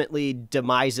ultimately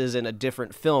demises in a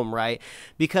different film, right?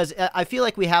 Because I feel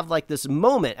like we have like this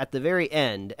moment at the very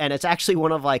end, and it's actually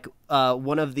one of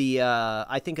the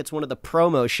I think it's one of the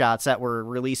promo shots that were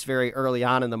released very early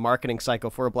on in the marketing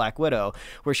cycle for Black Widow,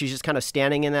 where she's just kind of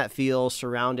standing in that field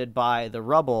surrounded by the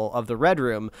rubble of the Red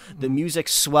Room. The music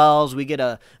swells, we get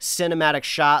a cinematic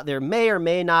shot. There may or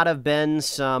may not have been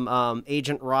some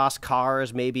Agent Ross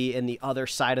cars maybe in the other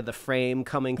side of the frame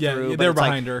coming through. Yeah, they're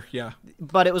behind her, yeah.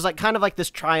 But it was like kind of like this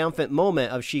triumphant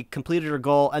moment of she completed her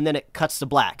goal, and then it cuts to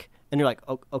black. And you're like,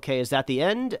 okay, is that the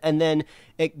end? And then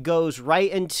it goes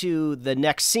right into the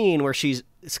next scene where she's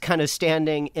kind of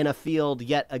standing in a field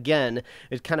yet again.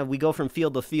 We go from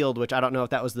field to field, which I don't know if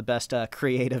that was the best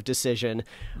creative decision,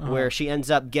 where she ends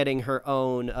up getting her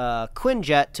own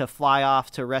Quinjet to fly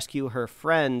off to rescue her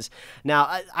friends.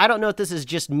 Now, I don't know if this is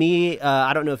just me.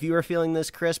 I don't know if you were feeling this,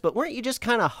 Chris, but weren't you just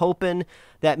kind of hoping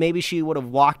that maybe she would have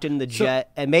walked in the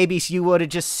jet and maybe you would have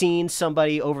just seen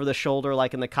somebody over the shoulder,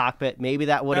 like in the cockpit? Maybe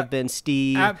that would have been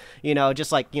Steve,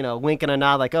 just like, winking a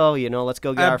nod, like, oh, let's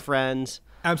go get our friends.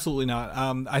 Absolutely not.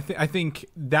 I think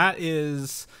that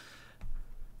is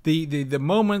the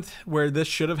moment where this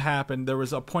should have happened. There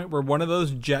was a point where one of those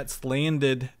jets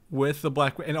landed with the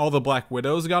and all the Black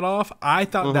Widows got off. I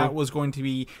thought that was going to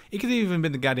be, it could have even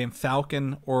been the goddamn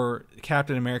Falcon or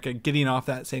Captain America getting off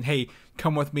that saying, hey,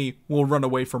 come with me, we'll run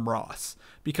away from Ross.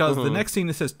 Because the next scene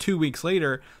that says 2 weeks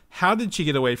later, how did she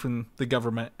get away from the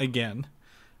government again?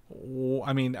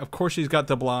 I mean, of course she's got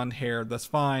the blonde hair. That's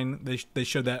fine. They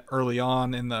showed that early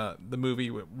on in the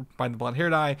movie by the blonde hair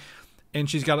dye. And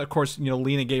she's got, of course,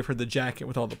 Lena gave her the jacket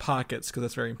with all the pockets because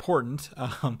that's very important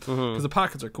because the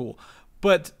pockets are cool.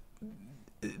 But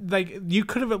like, you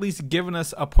could have at least given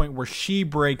us a point where she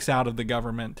breaks out of the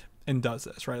government and does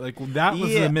this, right? Like, that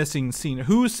was the missing scene.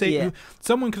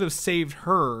 Someone could have saved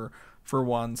her for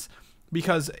once,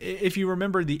 because if you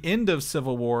remember the end of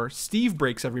Civil War, Steve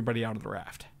breaks everybody out of the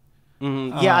raft.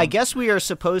 Yeah, I guess we are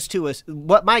supposed to.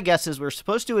 What my guess is, we're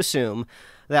supposed to assume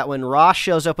that when Ross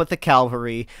shows up with the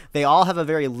cavalry, they all have a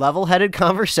very level-headed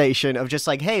conversation of just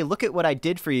like, hey, look at what I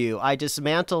did for you. I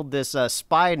dismantled this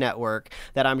spy network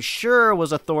that I'm sure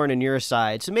was a thorn in your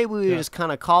side. So maybe we just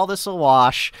kind of call this a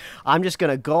wash. I'm just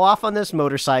going to go off on this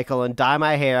motorcycle and dye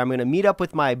my hair. I'm going to meet up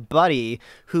with my buddy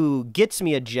who gets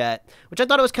me a jet, which I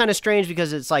thought it was kind of strange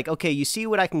because it's like, okay, you see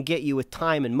what I can get you with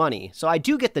time and money. So I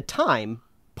do get the time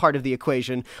part of the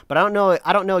equation, but I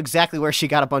don't know exactly where she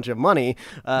got a bunch of money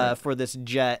for this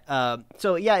jet.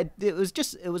 So yeah, it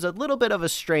was a little bit of a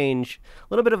strange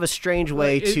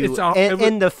way to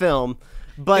end the film.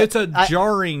 But it's a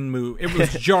jarring move. It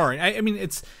was jarring. I mean,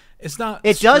 it's not.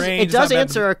 It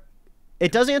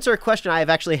does answer a question I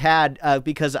have actually had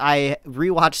because I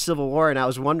rewatched Civil War and I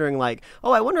was wondering like,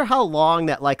 oh, I wonder how long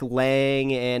that like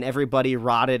Lang and everybody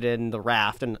rotted in the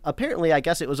raft. And apparently, I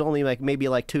guess it was only like maybe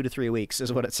like 2 to 3 weeks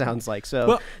is what it sounds like.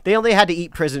 So they only had to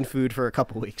eat prison food for a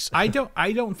couple weeks. I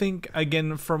don't think,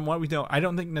 again, from what we know, I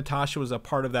don't think Natasha was a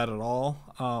part of that at all.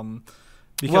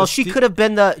 Well, she could have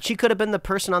been the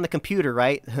person on the computer,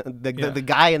 right? The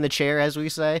guy in the chair, as we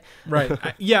say. Right.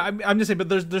 I'm just saying, but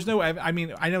there's no. I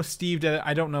mean, I know Steve did it.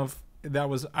 I don't know if that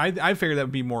was. I figured that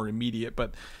would be more immediate,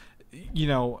 but you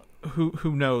know,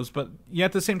 who knows? But yeah,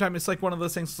 at the same time, it's like one of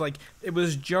those things. Like it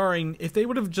was jarring. If they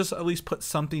would have just at least put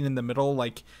something in the middle,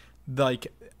 like,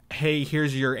 hey,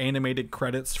 here's your animated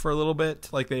credits for a little bit,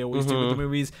 like they always do with the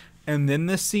movies. And then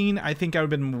this scene, I think I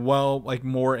would have been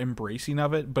more embracing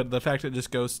of it. But the fact that it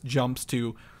just jumps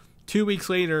to 2 weeks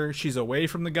later, she's away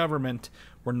from the government.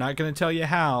 We're not going to tell you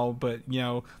how, but you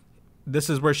know,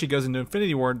 this is where she goes into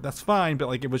Infinity War. That's fine, but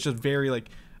like it was just very like,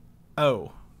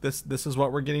 oh, this is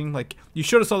what we're getting. Like you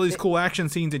showed us all these cool action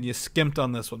scenes, and you skimped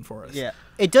on this one for us. Yeah,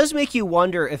 it does make you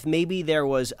wonder if maybe there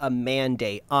was a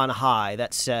mandate on high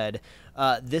that said,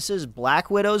 "This is Black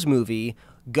Widow's movie.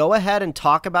 Go ahead and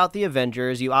talk about the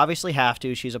Avengers. You obviously have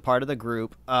to. She's a part of the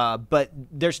group. But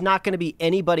there's not going to be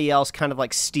anybody else kind of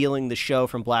like stealing the show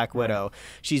from Black Widow.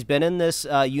 She's been in this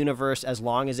universe as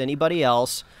long as anybody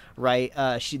else, right?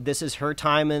 This is her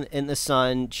time in the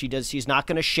sun. She's not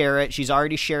going to share it. She's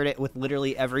already shared it with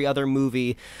literally every other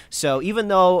movie. So even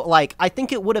though, like, I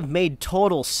think it would have made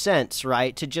total sense,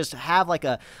 right, to just have like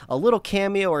a little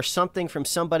cameo or something from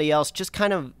somebody else, just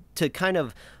kind of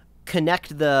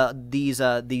connect these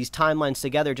timelines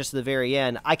together just to the very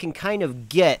end. I can kind of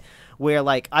get where,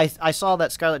 like, I saw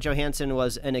that Scarlett Johansson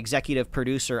was an executive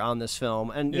producer on this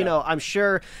film, and you know, I'm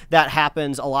sure that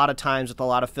happens a lot of times with a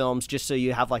lot of films just so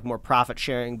you have like more profit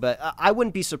sharing, but I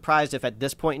wouldn't be surprised if at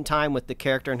this point in time with the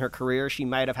character in her career she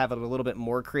might have had a little bit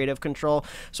more creative control.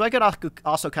 So I could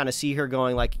also kind of see her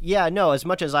going like, yeah, no, as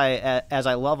much as I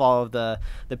love all of the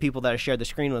people that I shared the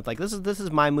screen with, like, this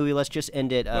is my movie, let's just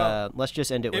end it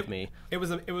with me. It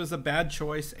was a bad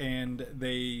choice, and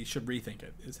they should rethink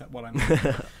it, is what I'm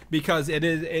saying. Because it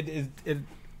is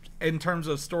in terms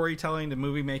of storytelling and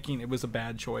movie making, it was a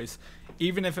bad choice.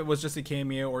 Even if it was just a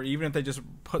cameo, or even if they just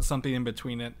put something in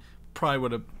between it, probably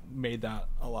would have made that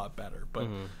a lot better. But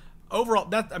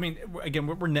overall, again,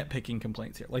 we're nitpicking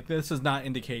complaints here. Like, this does not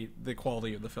indicate the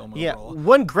quality of the film overall. Yeah,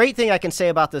 one great thing I can say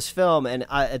about this film, and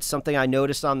it's something I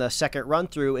noticed on the second run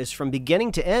through, is from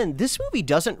beginning to end, this movie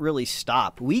doesn't really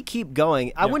stop. We keep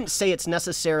going. I wouldn't say it's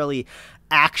necessarily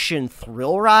action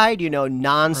thrill ride, you know,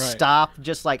 nonstop,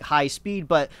 just like high speed,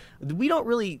 but we don't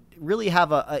really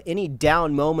have any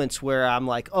down moments where I'm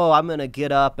like, oh, I'm gonna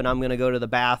get up and I'm gonna go to the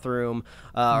bathroom,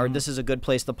 or this is a good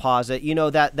place to pause it. You know,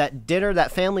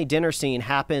 that family dinner scene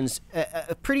happens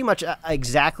pretty much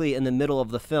exactly in the middle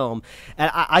of the film, and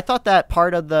I thought that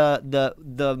part of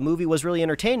the movie was really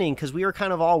entertaining because we were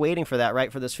kind of all waiting for that,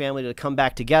 right, for this family to come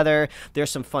back together.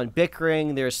 There's some fun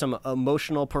bickering, there's some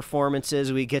emotional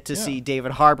performances. We get to see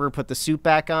David Harbour put the suit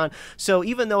back on. So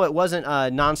even though it wasn't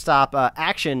nonstop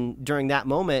action during that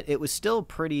moment, it was still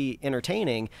pretty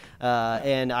entertaining,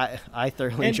 and I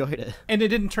thoroughly enjoyed it. And it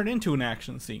didn't turn into an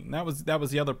action scene. That was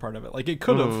the other part of it. Like, it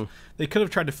could have, they could have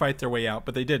tried to fight their way out,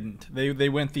 but they didn't. They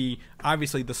went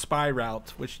obviously the spy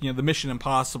route, which, you know, the Mission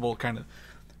Impossible kind of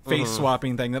face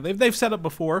swapping thing that they've set up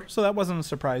before. So that wasn't a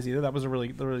surprise either. That was a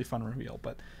really fun reveal.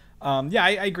 But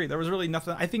I agree. There was really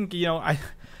nothing. I think, you know, I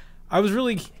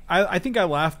think I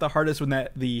laughed the hardest when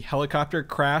the helicopter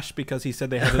crashed because he said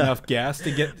they had enough gas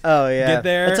to get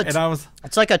there,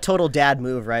 it's like a total dad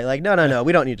move, right? Like, no,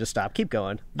 we don't need to stop. Keep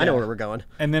going. I know where we're going.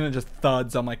 And then it just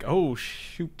thuds. I'm like, oh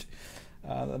shoot.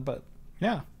 But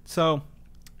yeah, so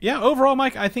yeah. Overall,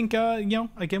 Mike, I think you know,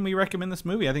 again, we recommend this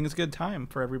movie. I think it's a good time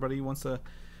for everybody who wants to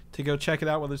go check it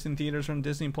out, whether it's in theaters or on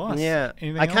Disney Plus. Yeah,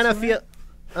 I kind of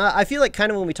I feel like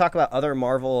kind of when we talk about other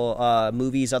Marvel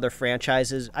movies, other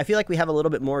franchises, I feel like we have a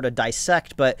little bit more to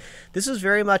dissect, but this is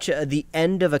very much the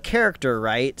end of a character,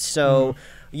 right? So,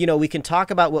 we can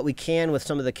talk about what we can with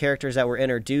some of the characters that were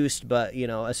introduced, but,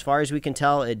 as far as we can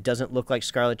tell, it doesn't look like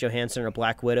Scarlett Johansson or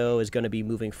Black Widow is going to be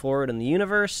moving forward in the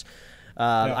universe.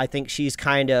 I think she's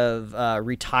kind of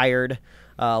retired.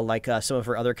 Like some of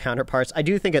her other counterparts. I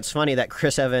do think it's funny that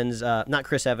Chris Hemsworth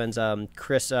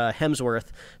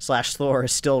 / Thor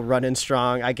is still running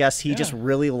strong. I guess he just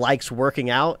really likes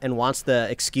working out and wants the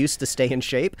excuse to stay in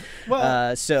shape.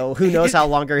 Well, so who knows how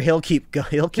longer he'll keep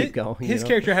going. His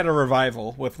character had a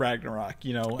revival with Ragnarok.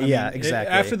 Exactly.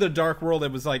 After the Dark World,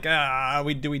 it was like,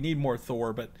 do we need more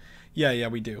Thor? But yeah,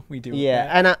 we do. Yeah,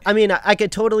 and I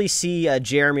could totally see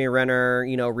Jeremy Renner,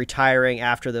 retiring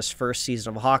after this first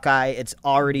season of Hawkeye. It's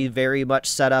already very much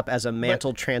set up as a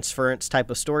mantle transference type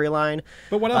of storyline.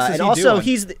 But what else is and he also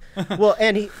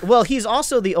doing? He's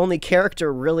also the only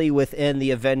character really within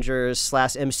the Avengers /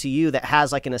 MCU that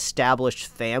has like an established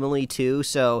family too.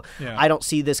 So I don't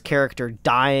see this character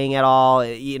dying at all.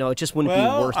 It just wouldn't be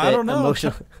worth it. I don't know.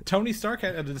 Tony Stark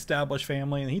had an established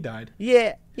family and he died.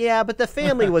 Yeah, but the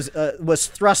family was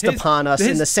thrust upon us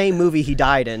in the same movie he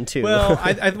died in too. Well,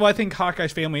 I think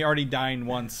Hawkeye's family already dying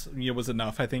once was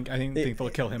enough. I think they'll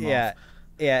kill him off.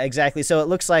 Yeah, exactly. So it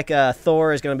looks like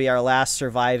Thor is going to be our last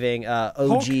surviving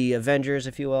OG Avengers,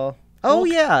 if you will. Oh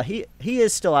yeah, he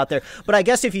is still out there. But I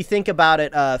guess if you think about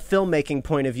it, filmmaking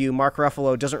point of view, Mark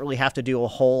Ruffalo doesn't really have to do a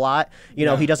whole lot. He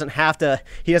doesn't have to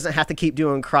keep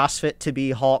doing CrossFit to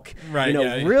be Hulk. Right.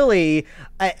 Really.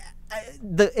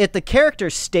 If the character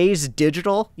stays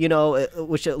digital,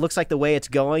 which it looks like the way it's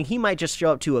going, he might just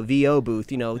show up to a VO booth.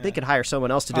 They could hire someone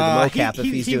else to do the mocap if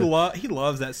he's doing. He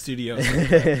loves that studio.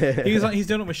 He's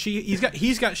doing it with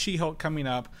He's got She-Hulk coming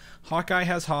up. Hawkeye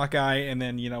has Hawkeye, and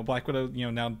then Black Widow.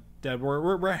 Now dead.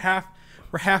 We're half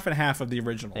and half of the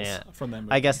originals from that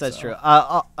movie. I guess that's true.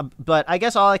 But I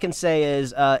guess all I can say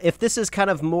is if this is kind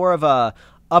of more of a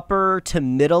upper to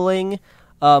middling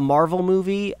Marvel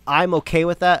movie, I'm okay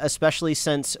with that, especially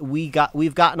since we've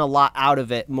gotten a lot out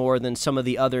of it more than some of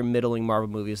the other middling Marvel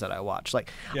movies that I watch.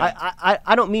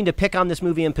 I don't mean to pick on this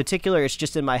movie in particular, it's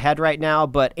just in my head right now,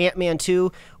 but Ant-Man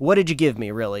 2, what did you give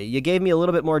me, really? You gave me a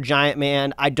little bit more Giant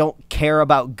Man. I don't care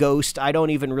about Ghost. I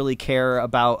don't even really care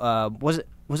about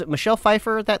was it Michelle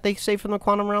Pfeiffer that they saved from the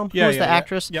quantum realm? Who was the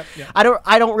actress? Yep. I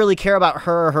don't really care about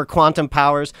her or her quantum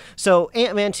powers. So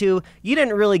Ant-Man 2, you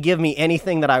didn't really give me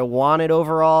anything that I wanted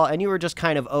overall, and you were just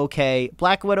kind of okay.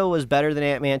 Black Widow was better than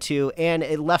Ant-Man 2, and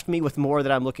it left me with more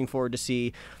that I'm looking forward to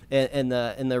see in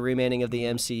the remaining of the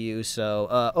MCU.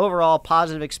 So overall,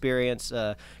 positive experience.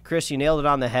 Chris, you nailed it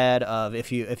on the head. Of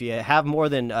if you have more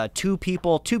than two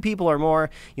people or more,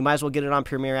 you might as well get it on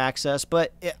Premiere Access.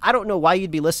 But I don't know why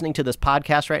you'd be listening to this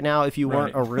podcast right now if you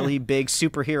weren't a really big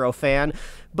superhero fan.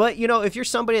 But if you're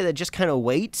somebody that just kind of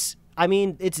waits, I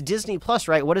mean, it's Disney Plus,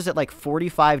 right? What is it, like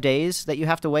 45 days that you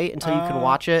have to wait until you can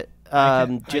watch it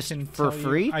just for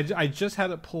free? I just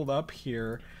had it pulled up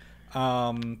here.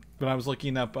 When I was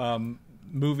looking up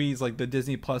movies like the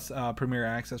Disney Plus Premiere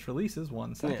Access releases.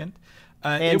 1 second.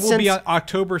 It will be on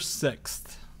October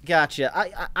 6th. Gotcha.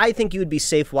 I think you would be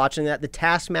safe watching that. The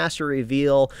Taskmaster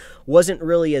reveal wasn't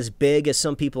really as big as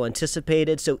some people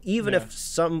anticipated. So even if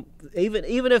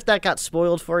that got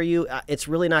spoiled for you, it's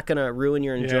really not going to ruin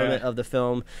your enjoyment of the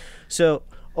film. So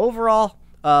overall,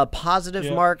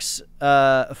 positive marks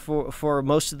for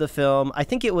most of the film. I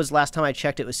think it was, last time I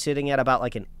checked, it was sitting at about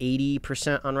like an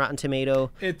 80% on Rotten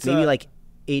Tomato. It's maybe like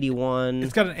 81.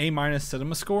 It's got an A-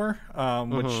 cinema score,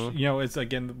 which it's,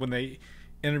 again, when they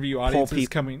interview audiences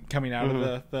coming out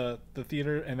of the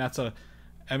theater, and that's A-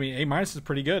 is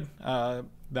pretty good.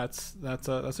 That's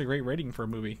a great rating for a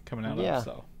movie coming out of.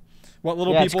 So what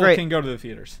little people can go to the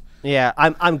theaters. Yeah,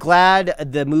 I'm glad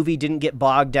the movie didn't get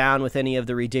bogged down with any of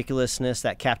the ridiculousness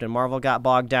that Captain Marvel got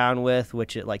bogged down with,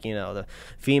 which is like, the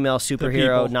female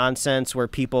superhero nonsense where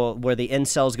the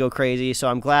incels go crazy. So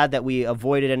I'm glad that we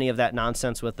avoided any of that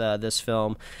nonsense with this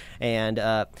film. And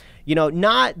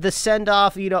not the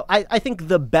send-off. I think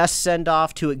the best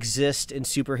send-off to exist in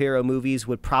superhero movies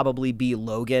would probably be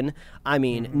Logan. I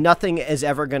mean, nothing is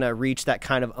ever going to reach that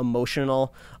kind of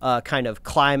emotional kind of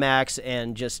climax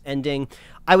and just ending.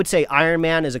 I would say Iron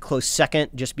Man is a close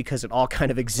second, just because it all kind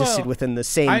of existed within the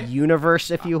same universe,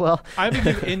 if you will. I would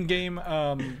give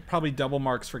Endgame probably double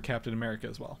marks for Captain America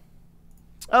as well.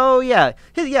 Oh yeah,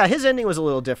 his ending was a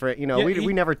little different.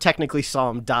 We never technically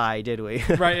saw him die, did we?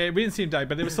 Right, we didn't see him die,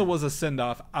 but it still was a send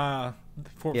off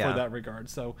for that regard.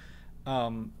 So,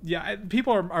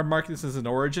 people are marking this as an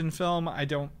origin film. I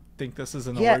don't think this is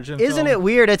an origin isn't film. it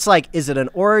weird? It's like, is it an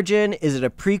origin? Is it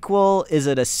a prequel? Is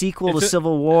it a sequel to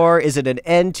Civil War? Is it an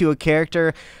end to a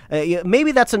character?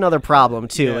 Maybe that's another problem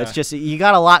too. It's just you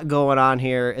got a lot going on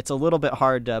here. It's a little bit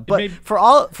hard to. But for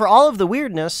all of the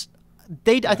weirdness,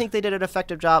 I think they did an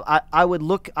effective job. I would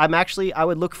look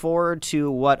forward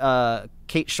to what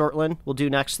Kate Shortland will do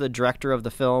next, the director of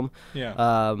the film.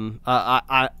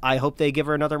 I hope they give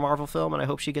her another Marvel film, and I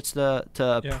hope she gets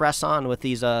to press on with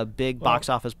these big box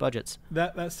office budgets.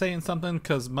 That's saying something,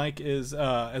 because Mike is,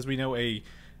 as we know, a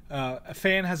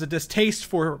fan, has a distaste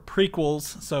for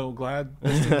prequels, so glad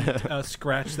this didn't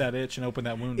scratch that itch and open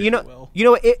that wound.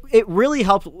 It really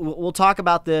helped. We'll talk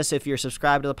about this. If you're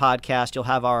subscribed to the podcast, you'll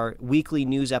have our weekly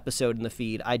news episode in the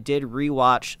feed. I did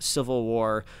rewatch Civil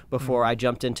War before I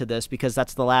jumped into this, because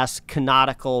that's the last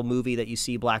canonical movie that you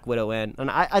see Black Widow in,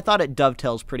 and I thought it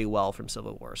dovetails pretty well from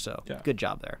Civil War, so good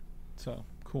job there. So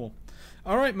cool.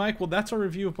 All right, Mike. Well, that's our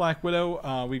review of Black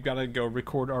Widow. We've got to go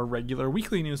record our regular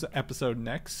weekly news episode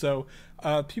next. So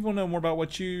people know more about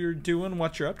what you're doing,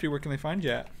 what you're up to. Where can they find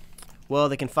you at? Well,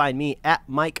 they can find me at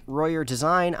Mike Royer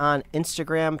Design on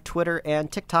Instagram, Twitter,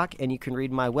 and TikTok. And you can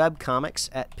read my web comics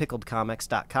at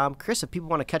pickledcomics.com. Chris, if people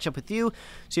want to catch up with you,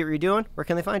 see what you're doing, where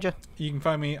can they find you? You can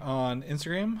find me on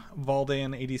Instagram,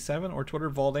 Valdan87, or Twitter,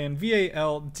 Valdan,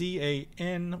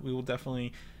 Valdan. We will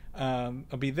definitely... I'll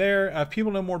be there. If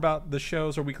people know more about the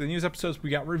shows or weekly news episodes, we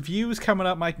got reviews coming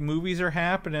up, Mike. Movies are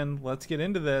happening. Let's get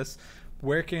into this.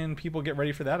 Where can people get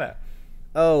ready for that at?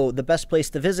 Oh, the best place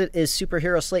to visit is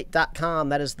superheroslate.com.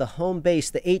 That is the home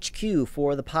base, the HQ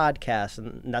for the podcast.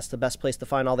 And that's the best place to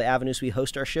find all the avenues we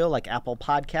host our show, like Apple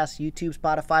Podcasts, YouTube,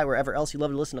 Spotify, wherever else you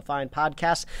love to listen to find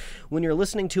podcasts. When you're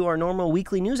listening to our normal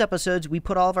weekly news episodes, we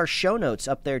put all of our show notes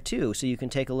up there too, so you can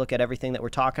take a look at everything that we're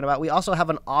talking about. We also have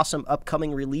an awesome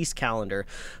upcoming release calendar.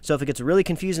 So if it gets really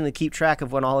confusing to keep track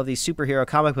of when all of these superhero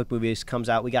comic book movies comes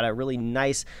out, we got a really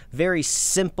nice, very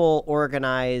simple,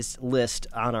 organized list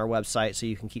on our website, so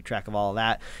you can keep track of all of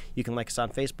that. You can like us on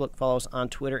Facebook, follow us on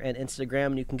Twitter and Instagram,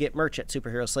 and you can get merch at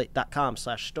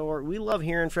superheroslate.com/store. We love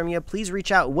hearing from you. Please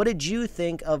reach out. What did you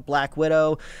think of Black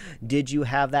Widow? Did you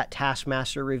have that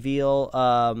Taskmaster reveal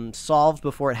solved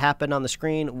before it happened on the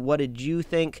screen? What did you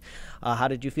think? How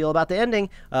did you feel about the ending?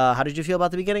 How did you feel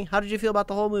about the beginning? How did you feel about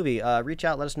the whole movie? Reach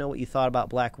out. Let us know what you thought about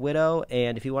Black Widow.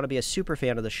 And if you want to be a super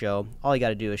fan of the show, all you got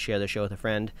to do is share the show with a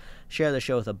friend. Share the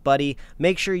show with a buddy.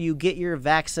 Make sure you get your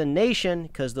vaccination,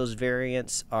 because those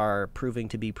variants are proving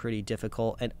to be pretty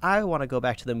difficult. And I want to go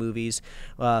back to the movies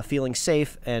feeling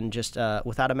safe and just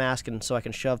without a mask, and so I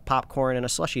can shove popcorn and a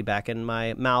slushie back in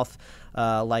my mouth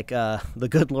like the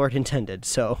good Lord intended.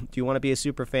 So if you want to be a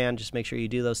super fan, just make sure you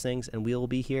do those things, and we will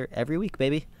be here every week,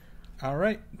 baby. All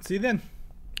right. See you then.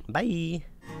 Bye.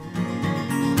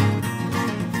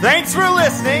 Thanks for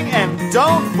listening, and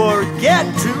don't forget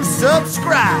to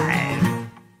subscribe.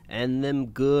 And them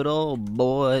good old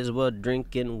boys were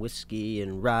drinking whiskey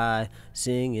and rye,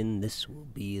 singing, "This will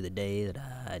be the day that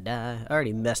I die." I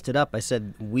already messed it up. I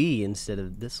said "we" instead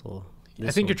of "this will." I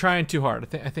think you're trying too hard.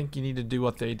 I think you need to do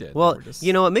what they did. Well,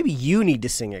 you know what? Maybe you need to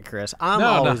sing it, Chris. I'm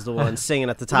always the one singing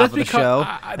at the top of the show,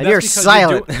 and you're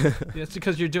silent. That's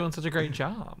because you're doing such a great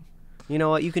job. You know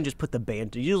what? You can just put the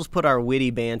banter. You just put our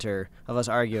witty banter of us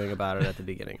arguing about it at the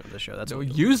beginning of the show. That's no,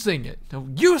 you sing it. No,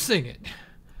 you sing it.